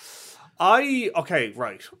 Okay,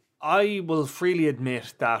 right. I will freely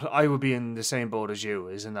admit that I would be in the same boat as you,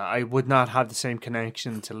 isn't that I would not have the same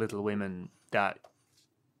connection to Little Women that,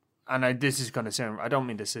 and this is going to sound, I don't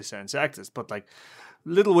mean this to sound sexist, but like,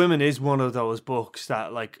 Little Women is one of those books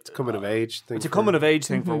that like It's a coming of age thing. it's a for- coming of age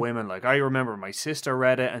thing for women. Like, I remember my sister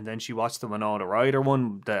read it, and then she watched the Winona Ryder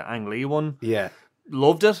one, the Ang Lee one. Yeah.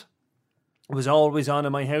 Loved it. It was always on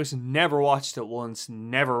in my house. Never watched it once.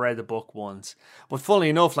 Never read the book once. But funnily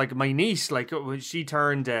enough, like my niece, like she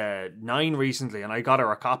turned 9 recently, and I got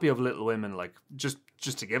her a copy of Little Women, like just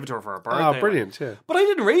to give it to her for her birthday. Oh, like. brilliant, yeah. But I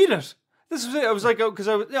didn't read it. This was it. I was like, because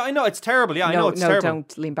I know it's terrible. Yeah, I know it's terrible.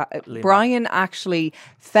 Don't lean back. Brian actually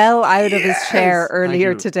fell out of his chair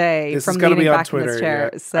earlier you. today This from is gonna leaning be on back in Twitter, his chair.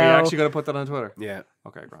 yeah. So, Are you actually going to put that on Twitter? Yeah.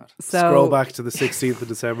 Okay, great. so Scroll back to the 16th of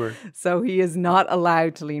December. So he is not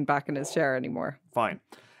allowed to lean back in his chair anymore. Fine.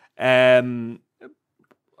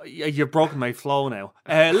 You've broken my flow now.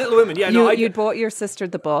 Little Women. Yeah, no, You'd bought your sister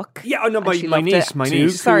the book. Yeah, no, and she my loved niece, it. my Too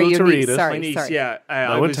niece. Sorry, cool your to niece. read it. Sorry, My niece, sorry. yeah.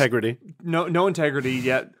 No integrity. No integrity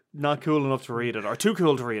yet. Not cool enough to read it, or too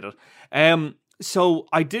cool to read it. So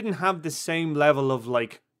I didn't have the same level of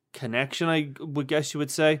like connection, I would guess you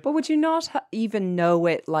would say. But would you not even know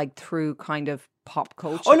it like through kind of pop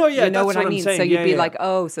culture? Oh, no, yeah, you know that's what I what I'm mean. saying. So you'd Yeah, be yeah. like,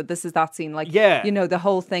 oh, so this is that scene, like, Yeah. you know, the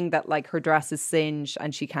whole thing that like her dress is singed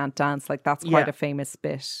and she can't dance, like that's quite Yeah. a famous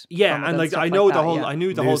bit. Yeah, from it and like stuff I know like the that, whole, yeah. I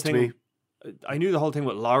knew the whole News to thing. me. I knew the whole thing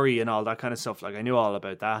with Laurie and all that kind of stuff. Like I knew all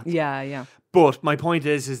about that. Yeah, yeah. But my point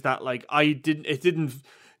is that like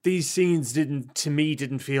these scenes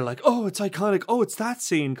didn't feel like, oh, it's iconic, oh, it's that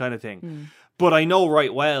scene kind of thing. But I know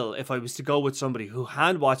right well, if I was to go with somebody who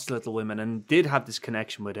had watched Little Women and did have this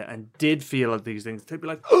connection with it and did feel like these things, they'd be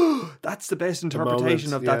like, oh, that's the best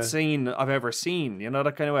interpretation moment, of yeah. that scene I've ever seen. You know,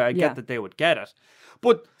 that kind of way. I Yeah. get that they would get it.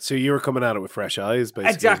 But So you were coming at it with fresh eyes,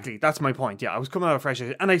 basically. exactly, that's my point. Yeah, I was coming out of fresh,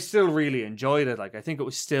 and I still really enjoyed it. Like, I think it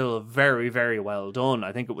was still very, very well done.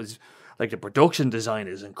 I think it was like the production design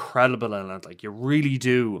is incredible in it. Like, you really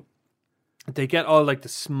do. They get all like the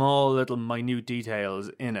small little minute details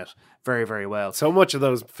in it very, very well. So much of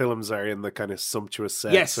those films are in the kind of sumptuous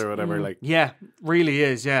sets Yes. or whatever. Like, Yeah, really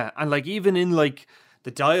is. Yeah, and like even in like the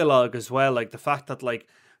dialogue as well, like the fact that like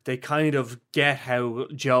they kind of get how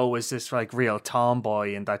Joe is this like real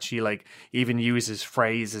tomboy, and that she like even uses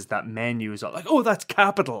phrases that men use, like, oh, that's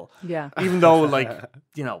capital. Yeah. Even though like,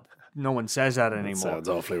 you know, no one says that anymore. sounds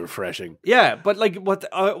awfully refreshing. Yeah, but like what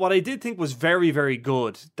I did think was very, very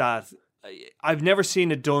good, that I've never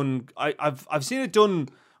seen it done. I've seen it done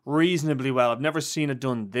reasonably well. I've never seen it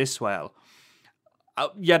done this well.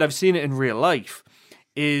 Yet I've seen it in real life.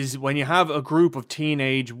 Is when you have a group of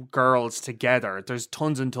teenage girls together, there's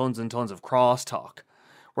tons and tons and tons of crosstalk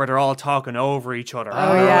where they're all talking over each other. Oh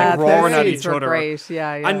and they're, yeah, like roaring at those each were other. great.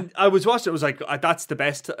 Yeah, yeah. And I was watching it, was like, that's the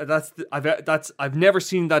best. I've never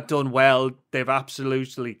seen that done well. They've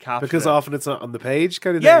absolutely captured Because it. often it's not on the page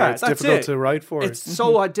kind of thing. Yeah, or it's that's difficult it. to write for. It's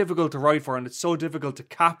so difficult to write for, and it's so difficult to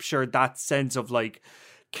capture that sense of like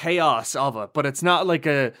chaos of it. But it's not like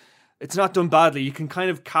it's not done badly. You can kind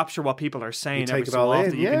of capture what people are saying. You take every it so all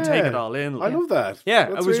often. in. You Yeah. can take it all in. I love that. Yeah,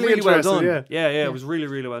 That's it was really well interesting, done. Yeah. Yeah, it was really,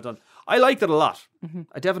 really well done. I liked it a lot.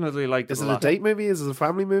 I definitely liked it Is a it a lot. date movie? Is it a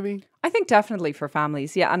family movie? I think definitely for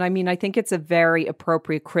families, yeah. And I mean, I think it's a very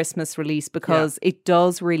appropriate Christmas release because it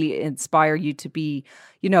does really inspire you to be,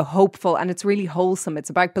 you know, hopeful, and it's really wholesome. It's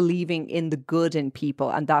about believing in the good in people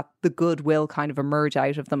and that the good will kind of emerge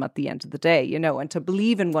out of them at the end of the day, you know, and to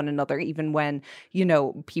believe in one another, even when, you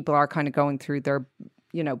know, people are kind of going through their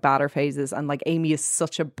badder phases, and like Amy is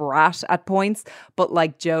such a brat at points, but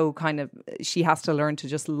like Jo she has to learn to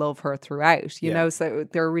just love her throughout, you know. So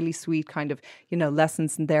there are really sweet kind of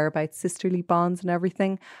lessons in there about sisterly bonds and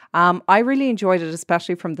everything. I really enjoyed it,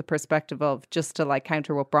 especially from the perspective of, just to like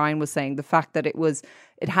counter what Brian was saying, the fact that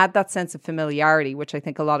it had that sense of familiarity, which I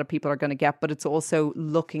think a lot of people are going to get, but it's also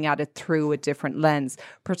looking at it through a different lens,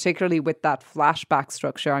 particularly with that flashback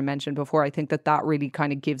structure I mentioned before. I think that really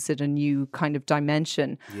kind of gives it a new kind of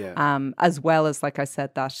dimension, as well as, like I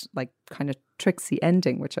said, that like kind of tricksy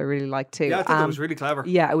ending, which I really like too. Yeah, I think it was really clever.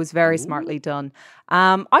 Yeah, it was very smartly done.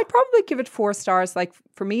 I'd probably give it 4 stars. Like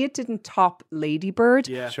for me, it didn't top Lady Bird,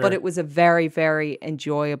 but it was a very, very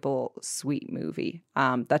enjoyable, sweet movie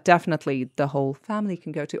that definitely the whole family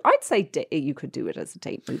can go to. I'd say you could do it as a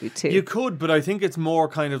date movie too. You could, but I think it's more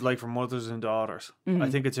kind of like for mothers and daughters. I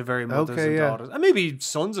think it's a very mothers and daughters, and maybe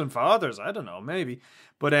sons and fathers. I don't know, maybe.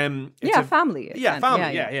 But it's family. Family.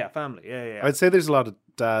 Yeah, family. Yeah. I'd say there's a lot of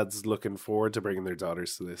dads looking forward to bringing their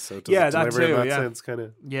daughters to this. So it does that deliver too, in that sense, kind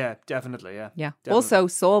of. Yeah, definitely. Yeah. Definitely. Also,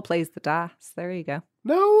 Saul plays the Das. There you go.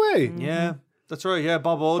 No way. Yeah. That's right, yeah,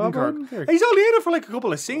 Bob Odenkirk. He's only in it for like a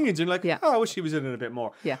couple of scenes, and like, I wish he was in it a bit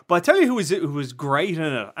more. Yeah. But I tell you who was great in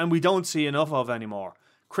it, and we don't see enough of anymore.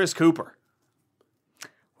 Chris Cooper.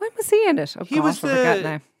 When was he in it? Oh, I forget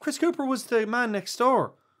now. Chris Cooper was the man next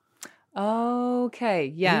door.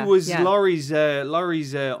 Okay, yeah. He was Laurie's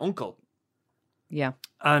uncle. Yeah.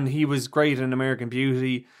 And he was great in American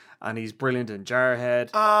Beauty, and he's brilliant in Jarhead.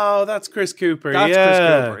 Oh, that's Chris Cooper. That's Chris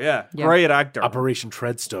Cooper, yeah. Great actor. Operation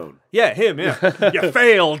Treadstone. Yeah, him, yeah. You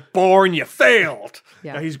failed, Bourne, you failed.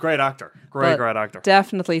 Yeah, he's a great actor. Great actor.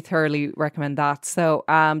 Definitely thoroughly recommend that. So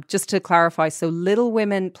just to clarify, so Little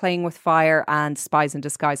Women, Playing with Fire, and Spies in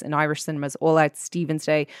Disguise in Irish cinemas all out Stephen's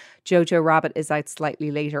Day. Jojo Rabbit is out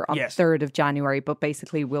slightly later on 3rd of January, but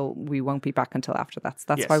basically we won't be back until after that. So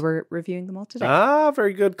that's why we're reviewing them all today.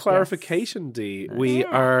 Very good clarification, Dee. We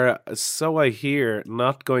are, so I hear,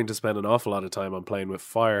 not going to spend an awful lot of time on Playing with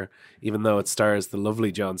Fire, even though it stars the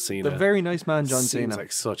lovely John Cena. The very nice man, John Cena. Seems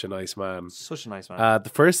like such a nice man. Such a nice man.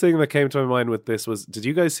 The first thing that came to my mind with this was, did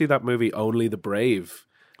you guys see that movie Only the Brave?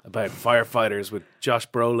 About firefighters with Josh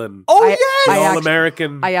Brolin. Oh, yes!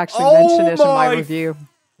 All-American. I actually mentioned it in my review.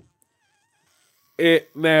 We're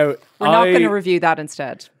not going to review that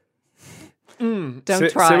instead. Don't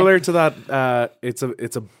try. Similar to that, it's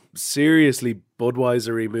a seriously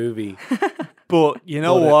Budweiser-y movie. But you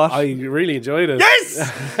know what? I really enjoyed it.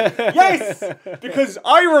 Yes! Yes! Because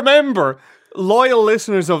I remember loyal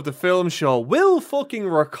listeners of the film show will fucking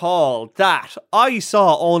recall that I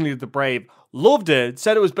saw Only the Brave, loved it,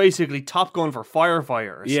 said it was basically Top Gun for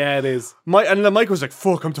firefighters. Yeah, it is. And then Mike was like,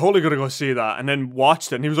 fuck, I'm totally going to go see that. And then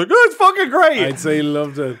watched it and he was like, oh, it's fucking great. I'd say he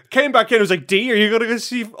loved it. Came back in and was like, Dee, are you going to go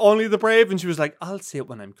see Only the Brave? And she was like, I'll see it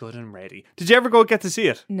when I'm good and ready. Did you ever go get to see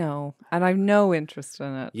it? No, and I've no interest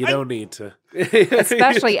in it. You don't need to.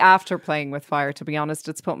 Especially after Playing with Fire, to be honest.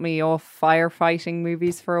 It's put me off firefighting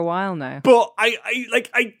movies for a while now. But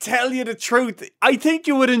I tell you the truth, I think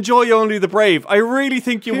you would enjoy Only the Brave. I really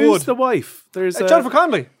think you would. Who's the wife? There's Jennifer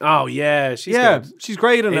Connelly. Oh yeah, she's good. She's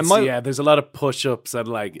great in it. There's a lot of push-ups and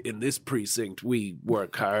like, in this precinct we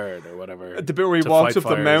work hard or whatever. The bit where he walks up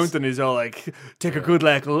the mountain, he's all like, take a good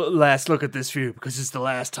last look at this view because it's the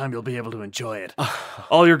last time you'll be able to enjoy it.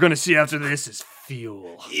 All you're going to see after this is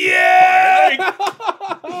fuel. Yeah!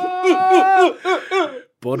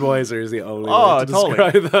 Budweiser is the only way to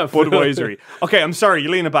describe that. Budweiser-y. Okay, I'm sorry, you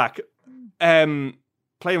lean it back.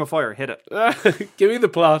 Playing with Fire, hit it. Give me the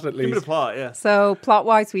plot at least. Give me the plot, yeah. So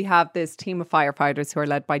plot-wise, we have this team of firefighters who are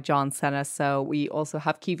led by John Cena. So we also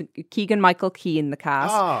have Keegan-Michael Key in the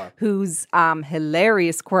cast, whose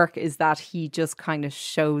hilarious quirk is that he just kind of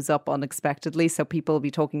shows up unexpectedly. So people will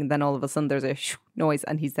be talking and then all of a sudden there's a noise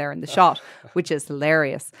and he's there in the shot, which is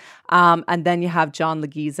hilarious. And then you have John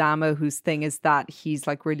Leguizamo, whose thing is that he's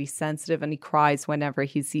like really sensitive and he cries whenever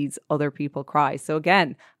he sees other people cry. So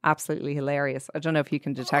again, absolutely hilarious. I don't know if you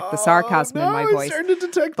can detect the sarcasm in my voice. Starting to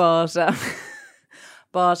detect.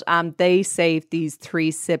 But they saved these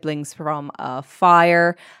 3 siblings from a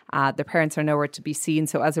fire. Their parents are nowhere to be seen.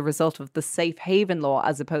 So as a result of the safe haven law,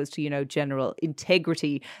 as opposed to, general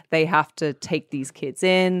integrity, they have to take these kids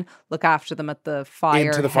in, look after them at the fire.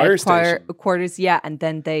 Into the fire station. Quarters, yeah. And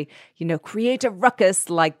then they, create a ruckus,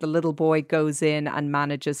 like the little boy goes in and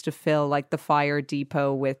manages to fill like the fire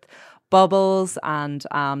depot with Bubbles and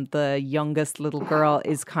the youngest little girl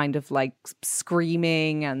is kind of like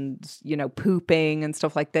screaming and, you know, pooping and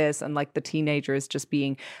stuff like this. And like the teenager is just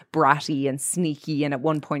being bratty and sneaky. And at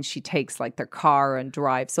one point she takes like their car and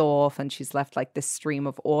drives off and she's left like this stream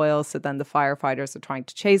of oil. So then the firefighters are trying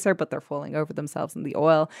to chase her, but they're falling over themselves in the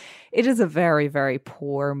oil. It is a very, very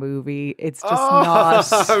poor movie. It's just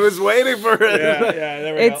not. I was waiting for it.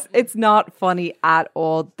 There we go. It's not funny at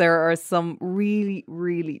all. There are some really,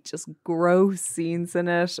 really just gross scenes in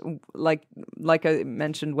it. Like I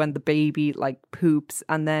mentioned, when the baby like poops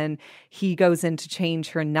and then he goes in to change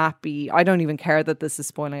her nappy. I don't even care that this is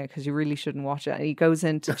spoiling it because you really shouldn't watch it. And he goes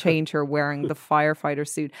in to change her wearing the firefighter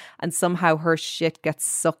suit and somehow her shit gets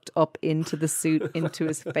sucked up into the suit into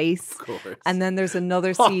his face. And then there's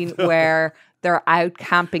another scene where they're out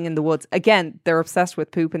camping in the woods. Again, they're obsessed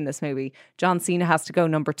with poop in this movie. John Cena has to go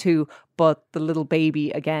number 2, but the little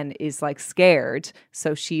baby, again, is like scared.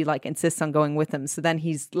 So she like insists on going with him. So then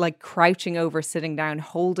he's like crouching over, sitting down,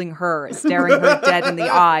 holding her, staring her dead in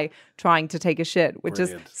the eye, trying to take a shit, which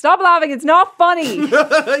is, stop laughing, it's not funny.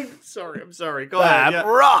 I'm sorry. Go ahead. That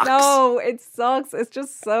rocks. No, it sucks. It's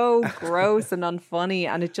just so gross and unfunny.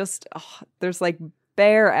 And it just, there's like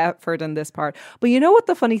bare effort in this part. But you know what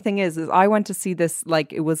the funny thing is I went to see this,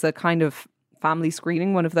 like it was a kind of family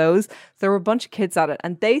screening, one of those. There were a bunch of kids at it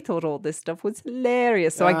and they thought all this stuff was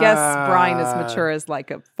hilarious. So I guess Brian is mature as like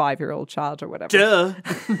a 5-year-old child or whatever. Duh.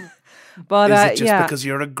 But is it just yeah, because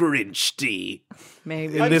you're a Grinch, D?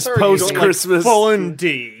 maybe. In this Sorry, you don't post-Christmas... like fun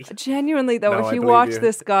D. Genuinely though, No, if I you believe watch you.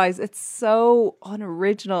 this, guys, it's so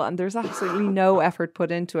unoriginal and there's absolutely no effort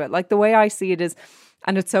put into it. Like the way I see it is,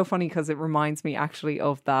 and it's so funny because it reminds me actually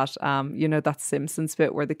of that, you know, that Simpsons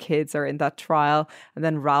bit where the kids are in that trial and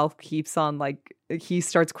then Ralph keeps on like, he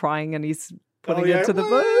starts crying and he's putting it to the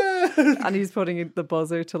buzzer. And he's putting the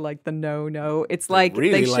buzzer to like the no. It's like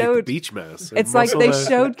really they showed like Beach Mouse. it's like they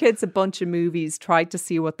showed kids a bunch of movies, tried to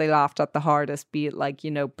see what they laughed at the hardest, be it like,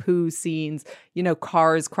 you know, poo scenes, you know,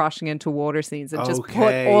 cars crashing into water scenes, and just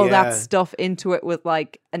put all that stuff into it with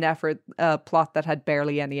like an effort, plot that had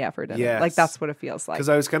barely any effort in it. Like that's what it feels like. Because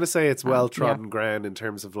I was going to say it's well-trodden ground in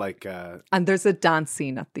terms of like... and there's a dance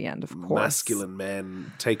scene at the end, of course. Masculine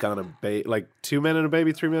men take on a baby, like 2 men and a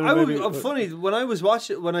baby, 3 men and a baby. Funny, when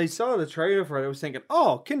I saw the trailer for it, I was thinking,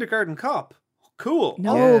 oh, Kindergarten Cop. Cool.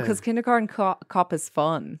 No, because Kindergarten Cop is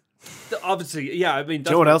fun. Obviously, yeah. I mean, Do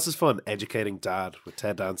you know what else is fun? Educating Dad with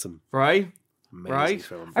Ted Danson. Right? Amazing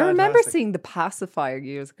film. I remember seeing The Pacifier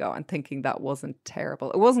years ago and thinking that wasn't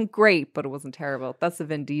terrible. It wasn't great, but it wasn't terrible. That's the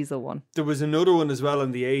Vin Diesel one. There was another one as well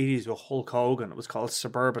in the 80s with Hulk Hogan. It was called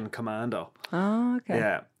Suburban Commando. Oh, okay.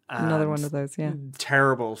 Yeah. Another one of those, yeah.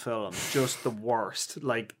 Terrible film. Just the worst.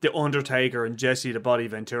 Like, The Undertaker and Jesse the Body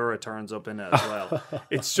Ventura turns up in it as well.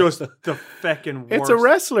 It's just the feckin' worst. It's a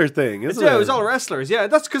wrestler thing, isn't it? Yeah, it was all wrestlers. Yeah,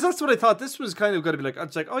 that's what I thought. This was kind of going to be like,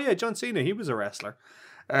 it's like, oh yeah, John Cena, he was a wrestler.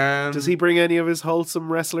 Does he bring any of his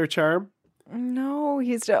wholesome wrestler charm? No,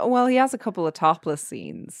 he has a couple of topless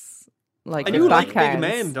scenes. Like, and you like big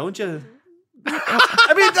men, don't you?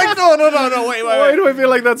 I mean, like, no, wait. Why do I feel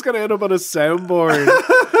like that's going to end up on a soundboard?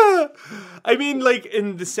 I mean, like,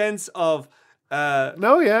 in the sense of...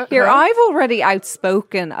 No, yeah. Here, I've already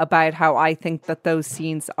outspoken about how I think that those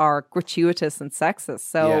scenes are gratuitous and sexist.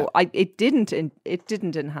 So it didn't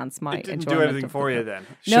enhance my It didn't enjoyment do anything of for the you film. then.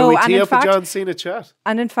 Shall we tee in up fact, a John Cena chat?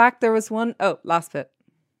 And in fact, there was one... Oh, last bit.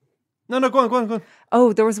 No, go on.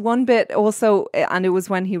 Oh, there was one bit also, and it was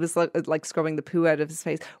when he was like scrubbing the poo out of his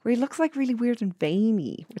face, where he looks like really weird and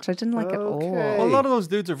veiny, which I didn't like at all. Well, a lot of those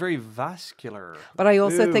dudes are very vascular. But I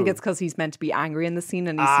also think it's because he's meant to be angry in the scene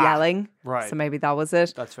and he's yelling. Right. So maybe that was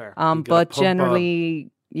it. That's fair. But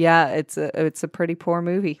generally, it's a pretty poor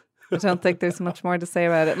movie. I don't think there's much more to say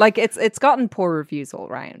about it. Like it's gotten poor reviews all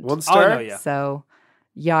round. 1 star? Oh, no, yeah. So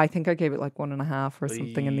yeah, I think I gave it like 1.5 or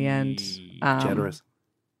something in the end. Generous.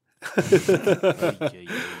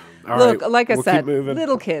 All Look, right, like I we'll said, keep moving.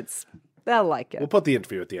 little kids, they'll like it. We'll put the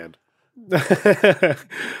interview at the end.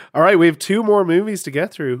 All right, we have 2 more movies to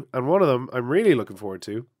get through, and one of them I'm really looking forward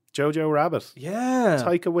to. Jojo Rabbit. Yeah.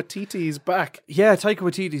 Taika Waititi's back. Yeah, Taika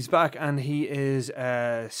Waititi's back, and he is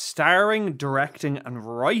starring, directing, and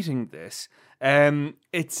writing this.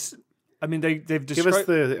 It's... I mean, they've described... Give us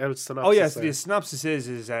the synopsis. Oh, yes, the synopsis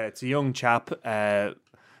is it's a young chap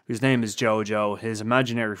whose name is Jojo. His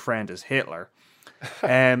imaginary friend is Hitler,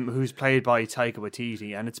 who's played by Taika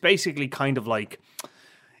Waititi. And it's basically kind of like,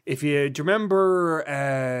 do you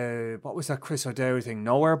remember, what was that Chris O'Dowd thing?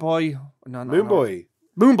 Nowhere Boy? No, Moon Boy.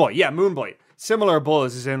 Moon Boy, yeah, Moon Boy. similar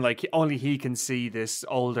buzz is in like only he can see this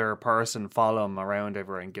older person follow him around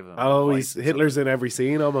everywhere and give him. Hitler's in every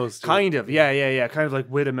scene almost. Kind of, yeah. Kind of like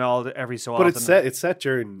with him every so but often. But it's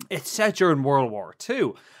set during World War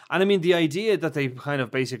II, and I mean the idea that they kind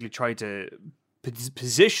of basically tried to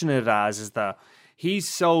position it as is that he's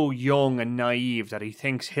so young and naive that he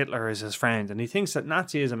thinks Hitler is his friend, and he thinks that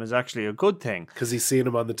Nazism is actually a good thing. Because he's seen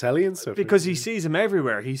him on the telly and stuff. Because he sees him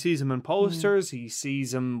everywhere. He sees him in posters. He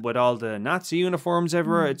sees him with all the Nazi uniforms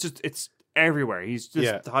everywhere. It's everywhere. He's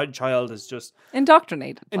just, the child is just...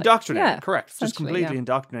 Indoctrinated. Correct. Just completely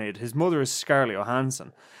indoctrinated. His mother is Scarlett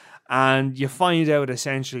Johansson. And you find out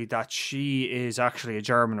essentially that she is actually a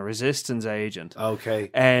German resistance agent.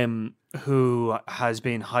 Okay. Who has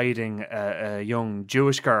been hiding a young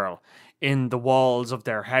Jewish girl in the walls of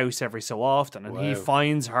their house every so often. And he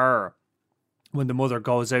finds her when the mother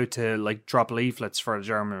goes out to like drop leaflets for the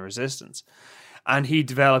German resistance. And he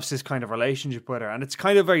develops this kind of relationship with her. And it's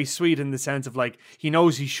kind of very sweet in the sense of like, he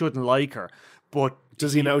knows he shouldn't like her, but...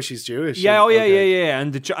 Does he know she's Jewish? Yeah, yeah.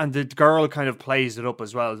 And the girl kind of plays it up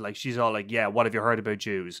as well. Like, she's all like, yeah, what have you heard about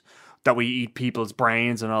Jews? That we eat people's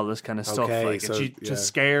brains and all this kind of stuff. Like, so, to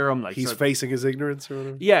scare him. Like, he's facing his ignorance or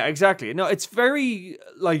whatever? Yeah, exactly. No, it's very,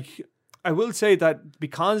 like, I will say that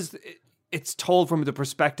because it's told from the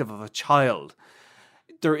perspective of a child,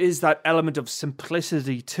 there is that element of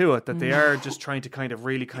simplicity to it that they are just trying to kind of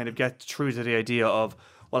really kind of get true to the idea of,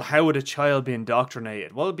 well, how would a child be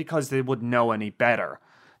indoctrinated? Well, because they wouldn't know any better.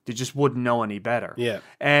 They just wouldn't know any better. Yeah.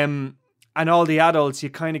 And all the adults, you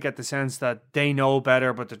kind of get the sense that they know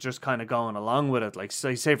better, but they're just kind of going along with it. Like,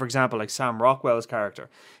 say for example, like Sam Rockwell's character.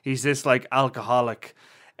 He's this like alcoholic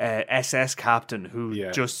SS captain who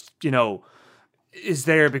just, you know, is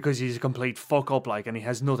there because he's a complete fuck up, like, and he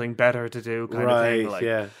has nothing better to do, kind of thing. Like,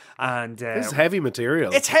 yeah. And this is heavy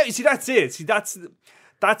material. It's heavy. See, that's it. See, that's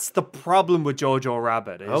the problem with Jojo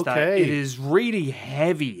Rabbit, is that it is really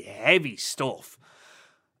heavy stuff.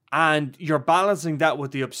 And you're balancing that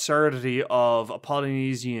with the absurdity of a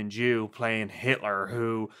Polynesian Jew playing Hitler,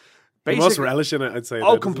 who basically... He must relish in it, I'd say.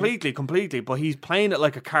 Oh, completely. But he's playing it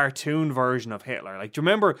like a cartoon version of Hitler. Like, do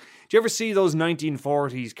you ever see those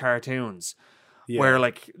 1940s cartoons? Yeah. Where,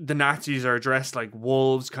 like, the Nazis are dressed like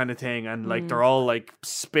wolves kind of thing, and, like, they're all, like,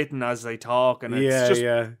 spitting as they talk, and it's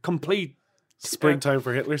just complete... Springtime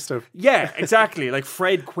for Hitler stuff. Yeah, exactly. Like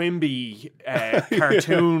Fred Quimby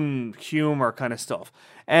cartoon humor kind of stuff.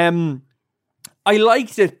 I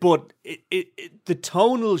liked it, but the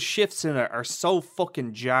tonal shifts in it are so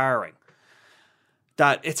fucking jarring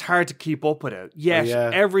that it's hard to keep up with it. Yet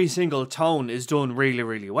every single tone is done really,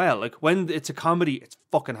 really well. Like when it's a comedy, it's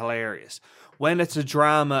fucking hilarious. When it's a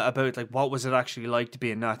drama about like what was it actually like to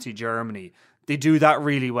be in Nazi Germany, they do that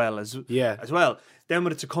really well as well. Then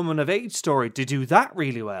when it's a coming of age story, they do that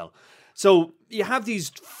really well. So you have these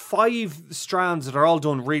 5 strands that are all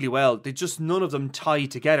done really well. They just, none of them tie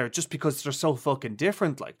together just because they're so fucking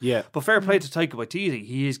different. Like, but fair play to Taika Waititi.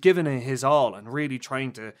 He is giving it his all and really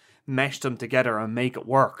trying to mesh them together and make it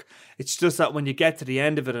work. It's just that when you get to the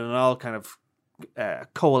end of it and it all kind of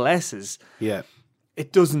coalesces,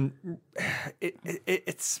 it doesn't.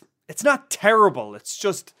 It's not terrible. It's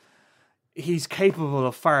just. He's capable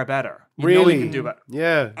of far better. You know he can do better.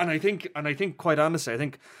 Yeah. And I think quite honestly, I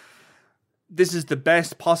think this is the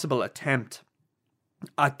best possible attempt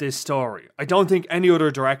at this story. I don't think any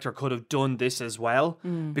other director could have done this as well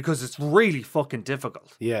because it's really fucking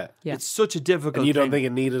difficult. Yeah. It's such a difficult And you don't thing. think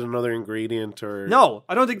it needed another ingredient or... No,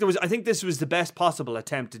 I don't think there was... I think this was the best possible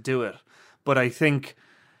attempt to do it. But I think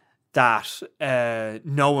that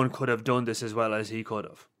no one could have done this as well as he could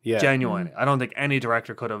have. Yeah. Genuinely. I don't think any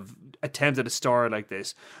director could have attempted a story like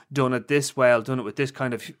this, done it this well, done it with this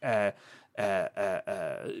kind of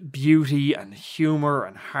beauty and humor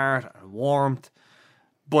and heart and warmth,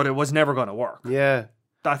 but it was never going to work. Yeah.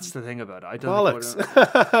 That's the thing about it. I don't Bollocks.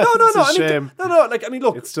 No. It's a shame. Like, I mean,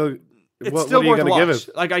 look. It's still... It's what still are you worth going to give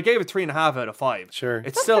it? Like, I gave it 3.5 out of 5. Sure.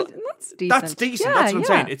 It's still... That's decent. That's decent. Yeah, That's what I'm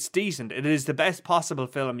saying. It's decent. It is the best possible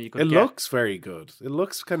film you could get. It looks very good. It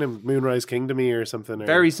looks kind of Moonrise Kingdom-y or something.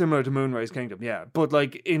 Very similar to Moonrise Kingdom, yeah. But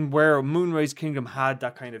like in where Moonrise Kingdom had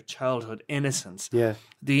that kind of childhood innocence,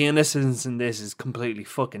 the innocence in this is completely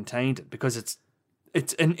fucking tainted because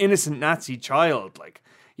it's an innocent Nazi child. Like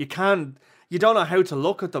you don't know how to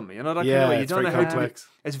look at them. You know that kind of way. You don't know how complex.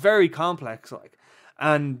 It's very complex, like,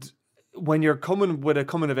 and when you're coming with a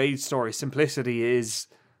coming of age story, simplicity is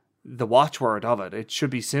the watchword of it. It should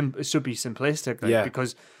be simplistic, like,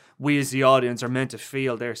 because we as the audience are meant to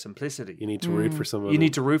feel their simplicity. You need to root for somebody. You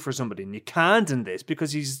need to root for somebody, and you can't in this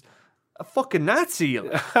because he's a fucking Nazi.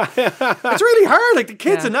 Like. It's really hard. Like the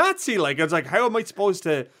kid's a Nazi. Like it's like, how am I supposed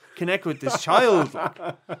to connect with this child. Like,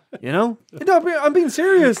 you know, I'm being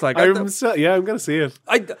serious. Like, I'm going to see it.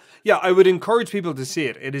 I would encourage people to see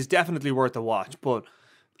it. It is definitely worth a watch, but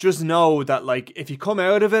just know that, like, if you come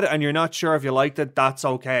out of it and you're not sure if you liked it, that's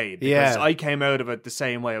okay. Because I came out of it the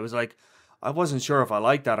same way. I was like, I wasn't sure if I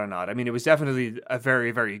liked that or not. I mean, it was definitely a very,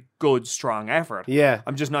 very good, strong effort. Yeah.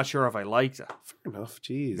 I'm just not sure if I liked it. Fair enough.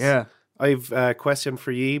 Jeez. Yeah. I've a question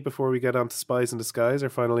for ye before we get on to Spies in Disguise, our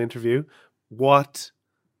final interview. What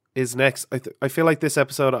is next? I feel like this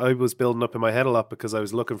episode I was building up in my head a lot because I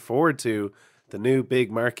was looking forward to the new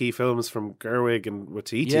big marquee films from Gerwig and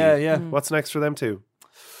Waititi. Yeah. What's next for them two?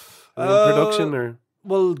 Are they in production or?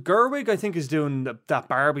 Well, Gerwig, I think, is doing that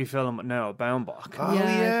Barbie film now, Baumbach. Oh, Yeah,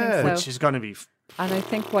 I think so. Which is going to be... And I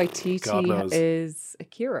think God Waititi knows. is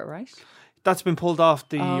Akira, right? That's been pulled off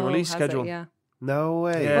the Oh, release has it? schedule. Yeah. No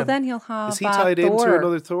way. Yeah. Well, then he'll have Is he tied into Thor.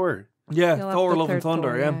 another Thor? Yeah, He'll have Thor the Love and third Thunder,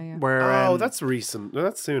 Thor, yeah. yeah. Where, That's recent.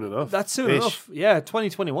 That's soon enough. That's soon enough. Yeah,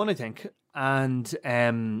 2021, I think.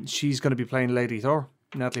 And she's going to be playing Lady Thor,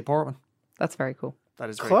 Natalie Portman. That's very cool. That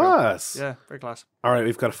is very Class. cool. Yeah, very class. All right,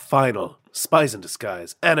 we've got a final Spies in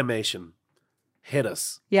Disguise animation. Hit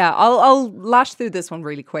us. Yeah, I'll lash through this one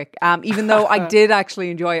really quick. Even though I did actually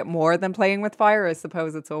enjoy it more than Playing with Fire, I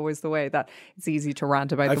suppose it's always the way that it's easy to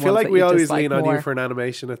rant about. I the feel ones like that we you always dislike lean on more. you for an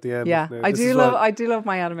animation at the end. Yeah, Now, I this do is love. what- I do love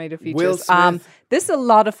my animated features. Will Smith. This is a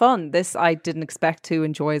lot of fun. This I didn't expect to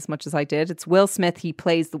enjoy as much as I did. It's Will Smith. He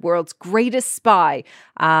plays the world's greatest spy,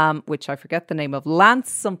 which I forget the name of.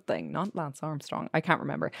 Lance something, not Lance Armstrong. I can't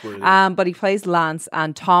remember. But he plays Lance,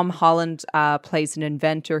 and Tom Holland plays an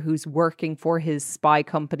inventor who's working for his spy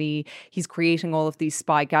company. He's creating all of these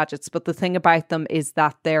spy gadgets, but the thing about them is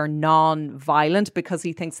that they're non-violent because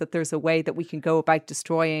he thinks that there's a way that we can go about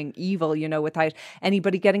destroying evil, you know, without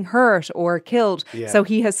anybody getting hurt or killed. Yeah. So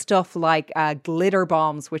he has stuff like glitter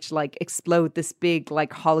bombs, which like explode this big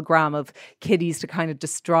like hologram of kiddies to kind of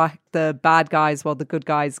distract the bad guys while the good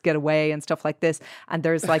guys get away and stuff like this. And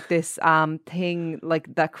there's like this thing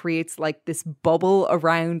like that creates like this bubble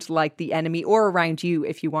around like the enemy or around you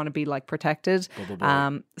if you want to be like protected.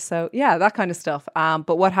 So yeah, that kind of stuff.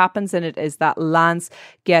 But what happens in it is that Lance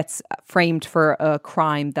gets framed for a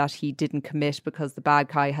crime that he didn't commit because the bad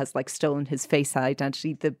guy has like stolen his face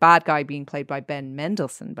identity. The bad guy being played by Ben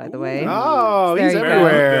Mendelsohn, by the way. Oh, There he's you go.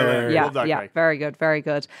 everywhere. Yeah, Love that yeah, guy. very good, very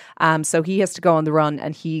good. So he has to go on the run,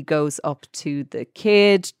 and he goes up to the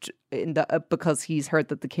kid because he's heard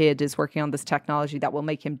that the kid is working on this technology that will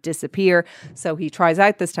make him disappear. So he tries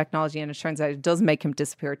out this technology, and it turns out it does make him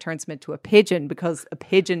disappear. It turns him into a pigeon because a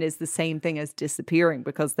pigeon is the same thing as disappearing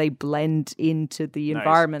because they blend into the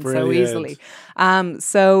environment so Brilliant. easily.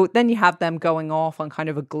 So then you have them going off on kind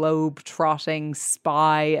of a globe-trotting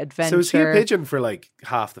spy adventure. So is he a pigeon for like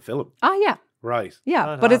half the film? Oh yeah. Right.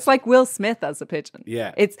 Yeah, but it's like Will Smith as a pigeon.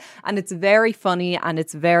 Yeah. It's very funny and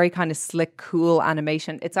it's very kind of slick, cool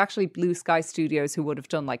animation. It's actually Blue Sky Studios who would have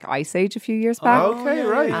done like Ice Age a few years back. Okay,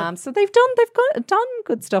 right. So they've done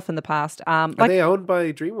good stuff in the past. Are they owned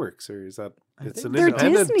by DreamWorks or is that it's an they're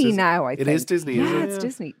independent? Disney now, I think. It is Disney, Yeah, is it? it's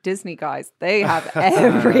Disney. Disney guys. They have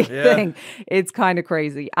everything. It's kind of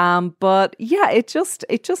crazy. But yeah, it just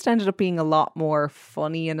ended up being a lot more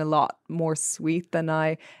funny and a lot more sweet than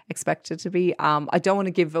I expected to be. I don't want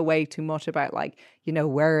to give away too much about like, you know,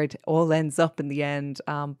 where it all ends up in the end.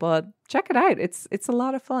 But check it out. It's a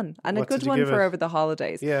lot of fun and What a good did you one give for it? over the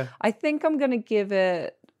holidays. Yeah. I think I'm going to give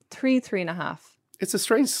it 3.5. It's a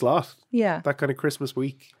strange slot. Yeah. That kind of Christmas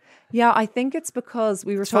week. Yeah, I think it's because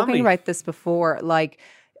we were talking family. about this before. Like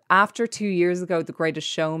after 2 years ago, The Greatest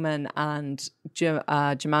Showman and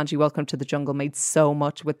Jumanji: Welcome to the Jungle made so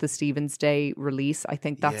much with the Stephen's Day release. I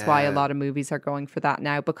think that's why a Yeah. lot of movies are going for that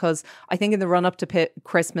now, because I think in the run up to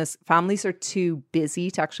Christmas, families are too busy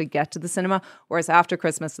to actually get to the cinema. Whereas after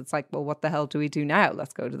Christmas, it's like, well, what the hell do we do now?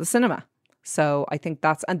 Let's go to the cinema. So I think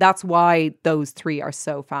that's why those three are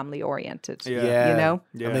so family oriented. Yeah. You know?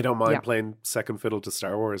 And they don't mind Yeah. playing second fiddle to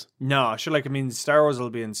Star Wars. No, sure. Like, I mean, Star Wars will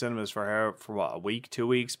be in cinemas for what, a week, 2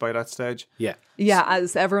 weeks by that stage. Yeah. Yeah,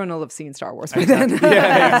 as everyone will have seen Star Wars by then.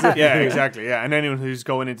 Yeah, exactly. Yeah, and anyone who's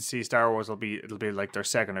going in to see Star Wars it'll be like their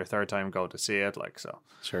second or third time go to see it. Like, so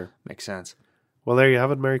Sure. makes sense. Well, there you have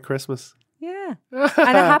it. Merry Christmas. Yeah. And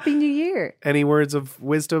a Happy New Year. Any words of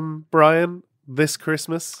wisdom, Brian, this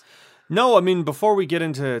Christmas? No, I mean, before we get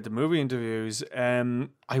into the movie interviews,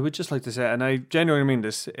 I would just like to say, and I genuinely mean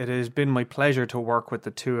this, it has been my pleasure to work with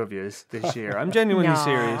the two of you this year. I'm genuinely Aw.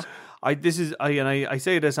 serious. I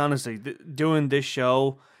say this honestly, doing this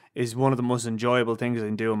show is one of the most enjoyable things I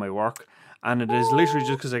can do in my work. And it is literally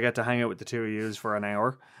just because I get to hang out with the two of you for an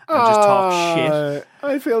hour and just talk shit.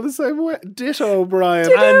 I feel the same way. Ditto,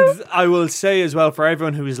 Brian. And I will say as well, for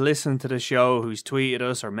everyone who has listened to the show, who's tweeted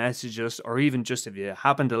us or messaged us, or even just if you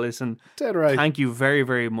happen to listen, Dead right. thank you very,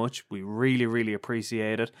 very much. We really, really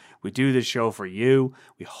appreciate it. We do this show for you.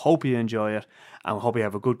 We hope you enjoy it. And we hope you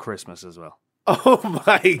have a good Christmas as well. Oh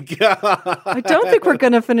my God. I don't think we're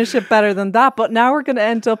going to finish it better than that, but now we're going to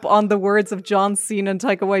end up on the words of John Cena and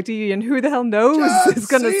Taika Waititi, and who the hell knows is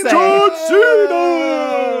going to say. John Cena!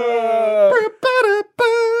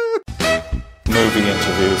 Movie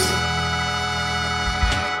interviews.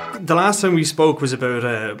 The last time we spoke was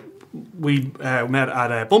about we met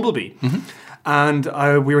at Bumblebee, and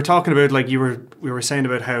we were talking about we were saying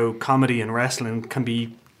about how comedy and wrestling can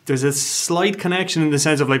be. There's a slight connection in the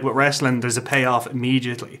sense of with wrestling, there's a payoff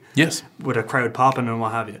immediately. Yes. With a crowd popping and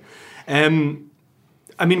what have you.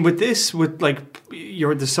 I mean, with this,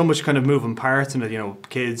 there's so much kind of moving parts in it.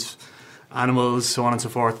 Kids, animals, so on and so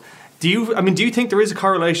forth. Do you think there is a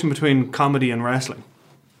correlation between comedy and wrestling?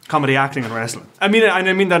 Comedy acting and wrestling? I mean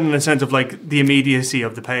that in the sense of the immediacy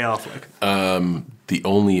of the payoff. The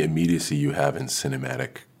only immediacy you have in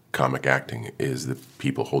cinematic comic acting is the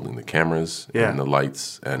people holding the cameras and the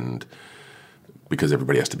lights, and because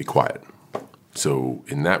everybody has to be quiet. So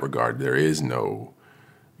in that regard, there is no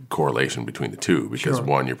correlation between the two, because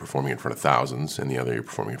one, you're performing in front of thousands, and the other, you're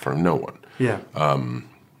performing in front of no one. Yeah.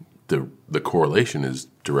 The correlation is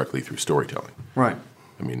directly through storytelling. Right.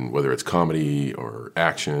 I mean, whether it's comedy or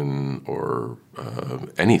action or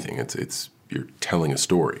anything, it's you're telling a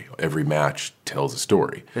story. Every match tells a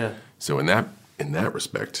story. Yeah. So in that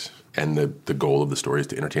respect, and the goal of the story is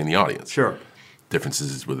to entertain the audience. Sure.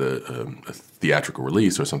 Differences with a theatrical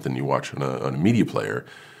release or something you watch on a media player,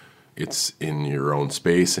 it's in your own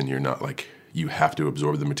space, and you're not you have to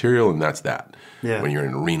absorb the material, and that's that. Yeah. When you're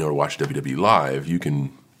in an arena to watch WWE live, you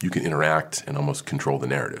can interact and almost control the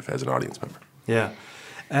narrative as an audience member. Yeah.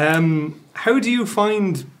 How do you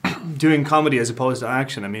find doing comedy as opposed to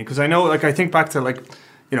action? I mean, because I know, I think back to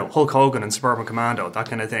Hulk Hogan and Suburban Commando, that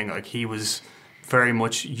kind of thing. He was very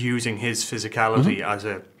much using his physicality as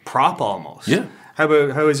a prop almost. Yeah. How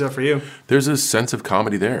is that for you? There's a sense of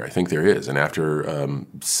comedy there. I think there is. And after,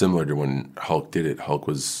 similar to when Hulk did it, Hulk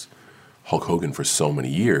was Hulk Hogan for so many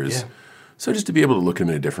years. Yeah. So just to be able to look at him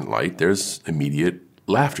in a different light, there's immediate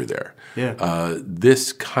laughter there. Yeah.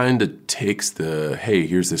 This kind of takes hey,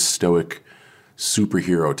 here's this stoic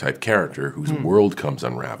superhero type character whose world comes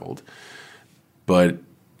unraveled. But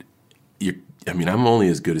I'm only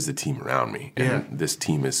as good as the team around me. And this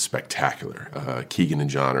team is spectacular. Keegan and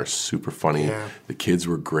John are super funny. Yeah. The kids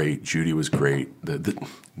were great. Judy was great. The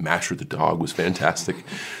Masher the dog was fantastic.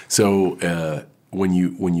 So when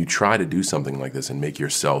you try to do something like this and make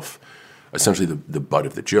yourself essentially the butt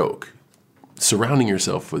of the joke, surrounding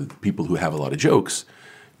yourself with people who have a lot of jokes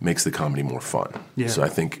makes the comedy more fun. Yeah. So I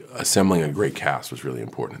think assembling a great cast was really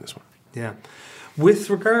important in this one. Yeah. With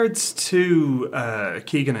regards to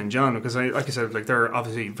Keegan and John, because like I said, they're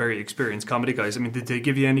obviously very experienced comedy guys. I mean, did they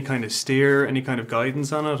give you any kind of steer, any kind of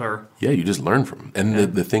guidance on it, or? Yeah, you just learn from them.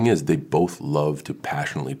 And the thing is, they both love to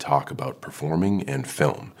passionately talk about performing and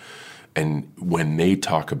film. And when they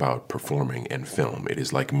talk about performing and film, it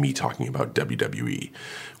is like me talking about WWE.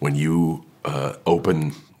 When you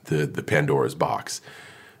open the Pandora's box,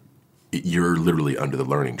 you're literally under the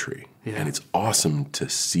learning tree. Yeah. And it's awesome to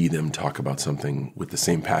see them talk about something with the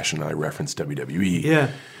same passion I referenced WWE. Yeah.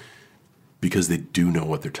 Because they do know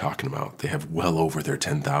what they're talking about. They have well over their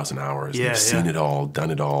 10,000 hours. Yeah, They've seen it all, done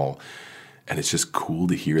it all. And it's just cool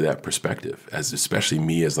to hear that perspective, as especially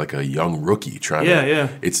me as a young rookie trying to.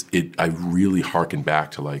 I really harken back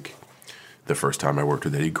to the first time I worked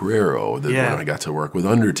with Eddie Guerrero, when I got to work with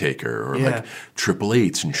Undertaker, or Triple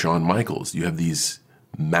H and Shawn Michaels. You have these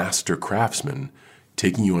master craftsmen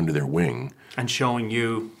taking you under their wing and showing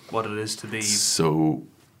you what it is to be. So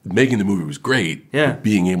making the movie was great. Yeah. But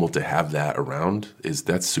being able to have that around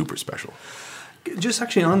that's super special. Just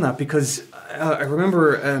actually on that, because I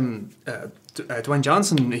remember Dwayne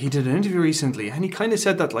Johnson, he did an interview recently, and he kind of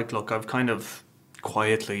said that, look, I've kind of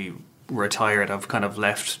quietly retired. I've kind of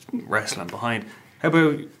left wrestling behind. How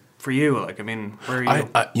about for you? Where are you?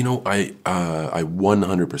 I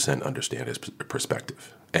 100% understand his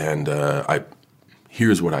perspective. And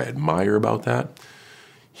here's what I admire about that.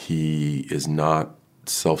 He is not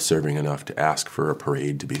self-serving enough to ask for a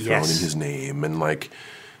parade to be thrown in his name, and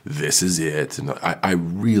this is it. And I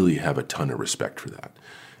really have a ton of respect for that.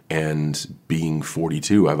 And being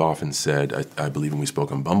 42, I've often said, I believe when we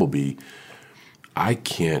spoke on Bumblebee, I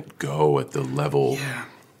can't go at the level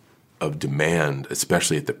of demand,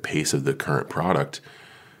 especially at the pace of the current product,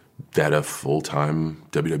 that a full-time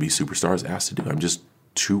WWE superstar is asked to do. I'm just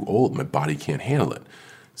too old. My body can't handle it.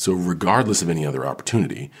 So regardless of any other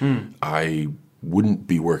opportunity, I wouldn't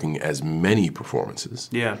be working as many performances.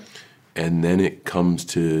 Yeah. And then it comes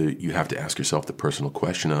to, you have to ask yourself the personal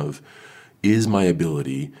question of, is my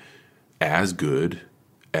ability as good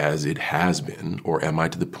as it has been, or am I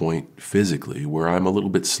to the point physically where I'm a little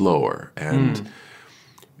bit slower? And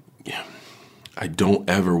I don't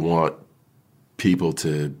ever want people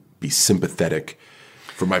to be sympathetic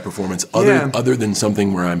for my performance other than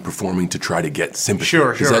something where I'm performing to try to get sympathy.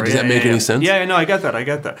 Sure. Does that make any sense? Yeah, no, I get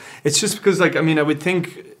that. It's just because, like, I mean, I would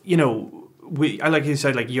think, you know, I like you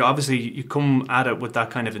said, like, you come at it with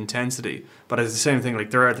that kind of intensity, but it's the same thing.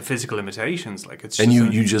 Like, there are the physical limitations. Like, it's and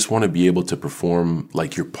just you just want to be able to perform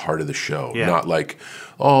like you're part of the show, Yeah. not like,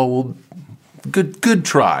 oh well, good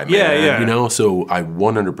try, man. Yeah. You know. So I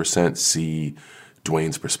 100% see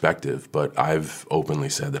Dwayne's perspective, but I've openly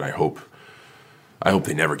said that I hope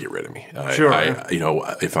they never get rid of me. Sure. You know,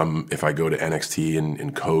 if I go to NXT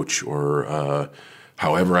and coach, or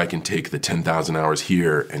however I can take the 10,000 hours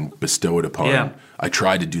here and bestow it upon. Yeah. I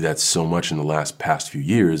tried to do that so much in the past few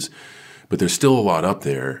years, but there's still a lot up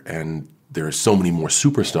there, and there are so many more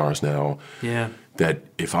superstars now. Yeah. That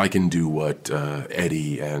if I can do what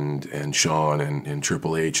Eddie and Sean and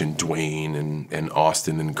Triple H and Dwayne and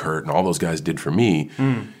Austin and Kurt and all those guys did for me,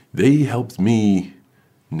 they helped me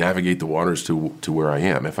navigate the waters to where I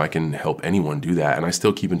am. If I can help anyone do that, and I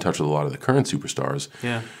still keep in touch with a lot of the current superstars,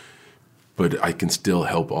 but I can still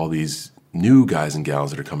help all these new guys and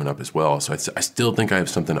gals that are coming up as well. So I still think I have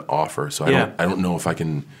something to offer. So I don't know if I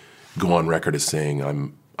can go on record as saying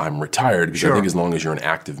I'm retired, because I think as long as you're an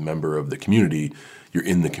active member of the community, you're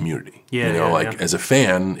in the community. As a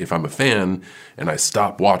fan, if I'm a fan and I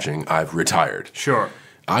stop watching, I've retired. Sure.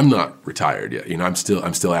 I'm not retired yet. You know, I'm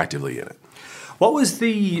still actively in it. What was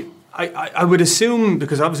the? I would assume,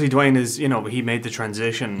 because obviously Dwayne is, you know, he made the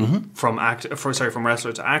transition from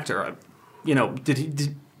wrestler to actor. You know,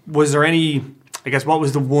 was there any? I guess, what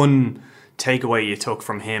was the one takeaway you took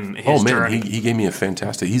from him? His journey? He gave me a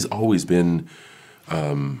fantastic. He's always been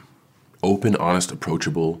open, honest,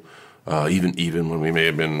 approachable. Even when we may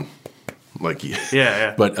have been like,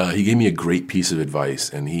 But he gave me a great piece of advice,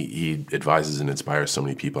 and he advises and inspires so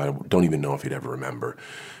many people. I don't even know if he'd ever remember.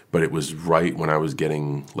 But it was right when I was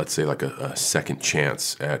getting, let's say, like a second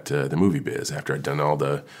chance at the movie biz, after I'd done all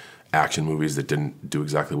the action movies that didn't do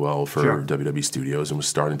exactly well for WWE Studios and was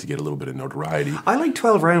starting to get a little bit of notoriety. I like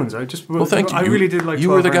 12 rounds. Well, thank you. I really did like 12 rounds. You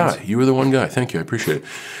were the guy. You were the one guy. Thank you. I appreciate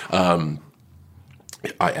it.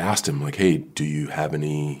 I asked him, like, hey, do you have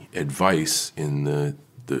any advice in the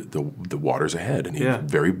waters ahead? And he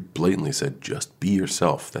very blatantly said, just be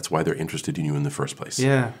yourself. That's why they're interested in you in the first place.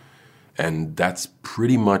 Yeah. And that's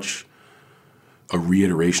pretty much a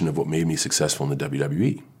reiteration of what made me successful in the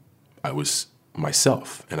WWE. I was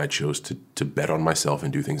myself, and I chose to bet on myself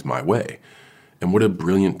and do things my way. And what a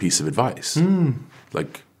brilliant piece of advice.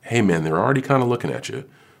 Like, hey, man, they're already kind of looking at you.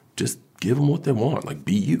 Just give them what they want. Like,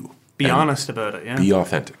 be you. Be honest about it, yeah. Be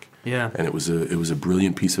authentic. Yeah. And it was a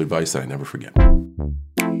brilliant piece of advice that I never forget.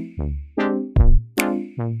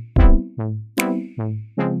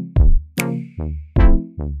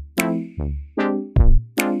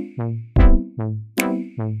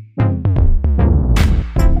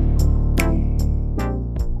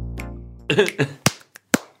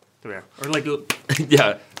 There. Or like,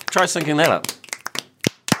 Yeah, try syncing that up.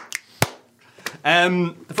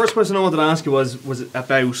 the first question I wanted to ask you was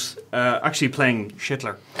about actually playing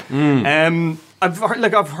Schindler.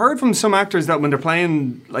 I've heard from some actors that when they're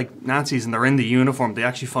playing like Nazis and they're in the uniform, they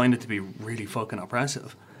actually find it to be really fucking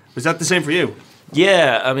oppressive. Was that the same for you?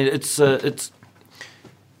 Yeah, I mean it's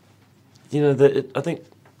you know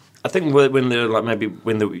I think when there like maybe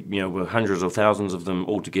when there were hundreds or thousands of them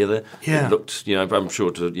all together, yeah. It looked I'm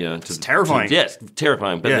sure it's terrifying. It's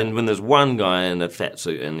terrifying. But then when there's one guy in a fat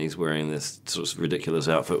suit and he's wearing this sort of ridiculous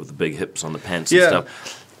outfit with the big hips on the pants and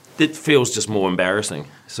stuff, it feels just more embarrassing.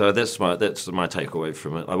 So that's my takeaway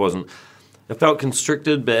from it. I felt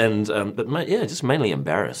constricted, but just mainly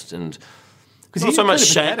embarrassed and not so much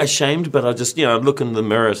ashamed, but I just look in the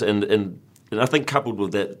mirror and I think coupled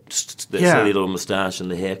with that silly little moustache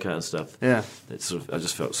and the haircut and stuff, I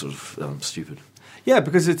just felt sort of stupid. Yeah,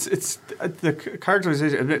 because it's the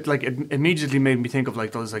characterization. It immediately made me think of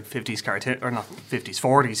like those like 50s cartoon or not 50s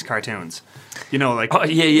 40s cartoons.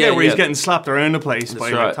 Where he's getting slapped around the place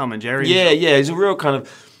by like Tom and Jerry. Yeah. He's a real kind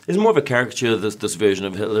of. He's more of a caricature of this version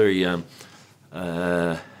of Hitler. And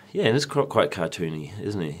it's quite cartoony,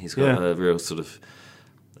 isn't he? He's got a real sort of.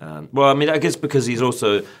 Well, I mean, I guess because he's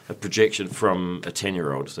also a projection from a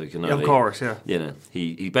 10-year-old, so you can only, Of course, yeah. You know,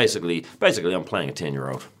 he basically, I'm playing a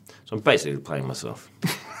 10-year-old, so I'm basically playing myself.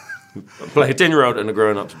 I'm playing a 10-year-old in a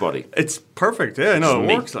grown-up's body. It's perfect. Yeah, no, it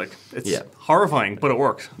works. Like it's horrifying, but it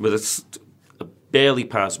works. With a barely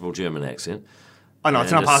passable German accent. Oh no,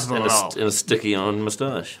 it's not possible at all. And a sticky-on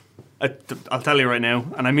moustache. I'll tell you right now,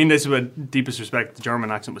 and I mean this with deepest respect. The German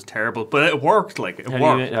accent was terrible, but it worked. Like it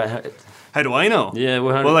worked. How do I know? Yeah,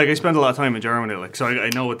 well, like I spent a lot of time in Germany, like so I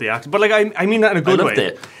know what the accent. But like I mean that in a good way.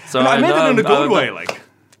 There. So I meant it in a good way. Like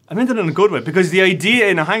I meant it in a good way because the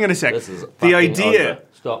idea. Now hang on a sec. The idea. Over.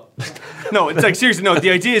 Stop. No, it's like seriously. No,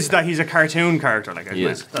 the idea is that he's a cartoon character. Like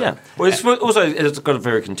yes. Yeah. Well, it's got a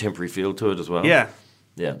very contemporary feel to it as well. Yeah.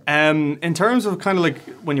 Yeah. In terms of kind of like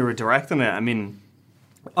when you were directing it, I mean,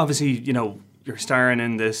 obviously, you know, you're starring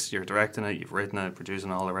in this, you're directing it, you've written it,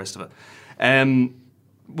 producing all the rest of it.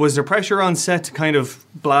 Was there pressure on set to kind of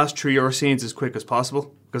blast through your scenes as quick as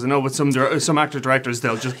possible? Because I know with some actor directors,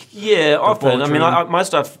 they'll just often. I mean, my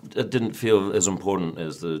stuff didn't feel as important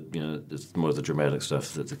as it's more the dramatic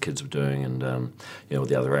stuff that the kids were doing, and with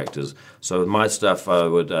the other actors. So with my stuff, I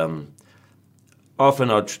would often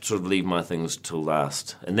I'd sort of leave my things till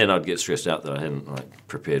last, and then I'd get stressed out that I hadn't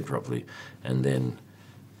prepared properly, and then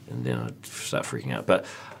I'd start freaking out. But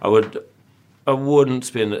I wouldn't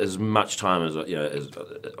spend as much time as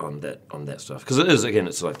on that stuff because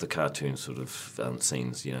it's like the cartoon sort of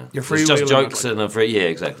scenes. You're free. It's just jokes and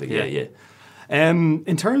exactly. Yeah.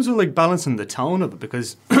 In terms of like balancing the tone of it,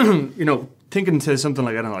 because thinking to something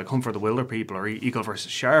like I don't know, like Hunt for the Wilder People or Eagle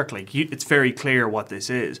versus Shark, like it's very clear what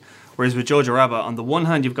this is. Whereas with Jojo Rabbit, on the one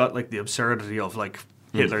hand, you've got like the absurdity of like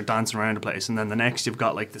Hitler dancing around the place, and then the next you've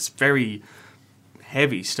got like this very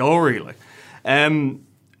heavy story. Like,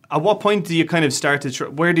 at what point do you kind of start to?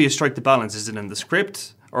 Where do you strike the balance? Is it in the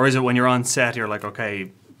script, or is it when you're on set? You're like,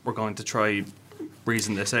 okay, we're going to try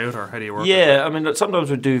reason this out, or how do you work? Yeah, I mean, sometimes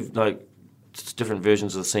we do like different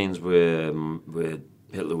versions of the scenes where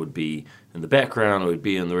Hitler would be in the background or would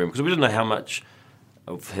be in the room because we didn't know how much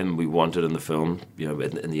of him we wanted in the film,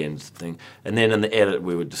 in the end thing. And then in the edit,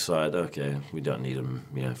 we would decide, okay, we don't need him,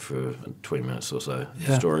 for 20 minutes or so,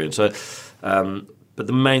 the story. And so, but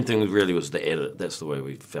the main thing really was the edit. That's the way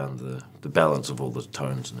we found the balance of all the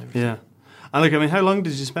tones and everything. Yeah. And like, I mean, how long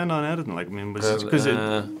did you spend on editing? Like, I mean, was it because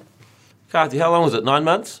Kathy, how long was it? 9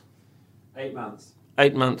 months? 8 months.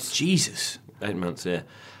 8 months. Jesus. 8 months, yeah.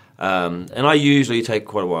 And I usually take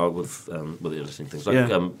quite a while with editing things. Like,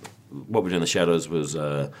 what we do in the shadows was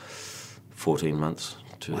 14 months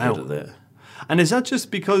to edit that. And is that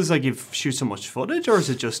just because like you shoot so much footage, or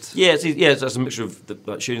is it just? It's a mixture of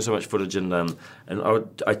shooting so much footage and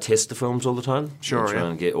I test the films all the time. Sure, try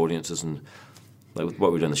and get audiences, and like with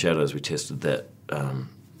what we do in the shadows, we tested that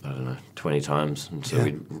 20 times, and so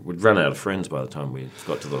we'd run out of friends by the time we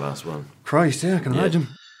got to the last one. Christ, yeah, I can imagine.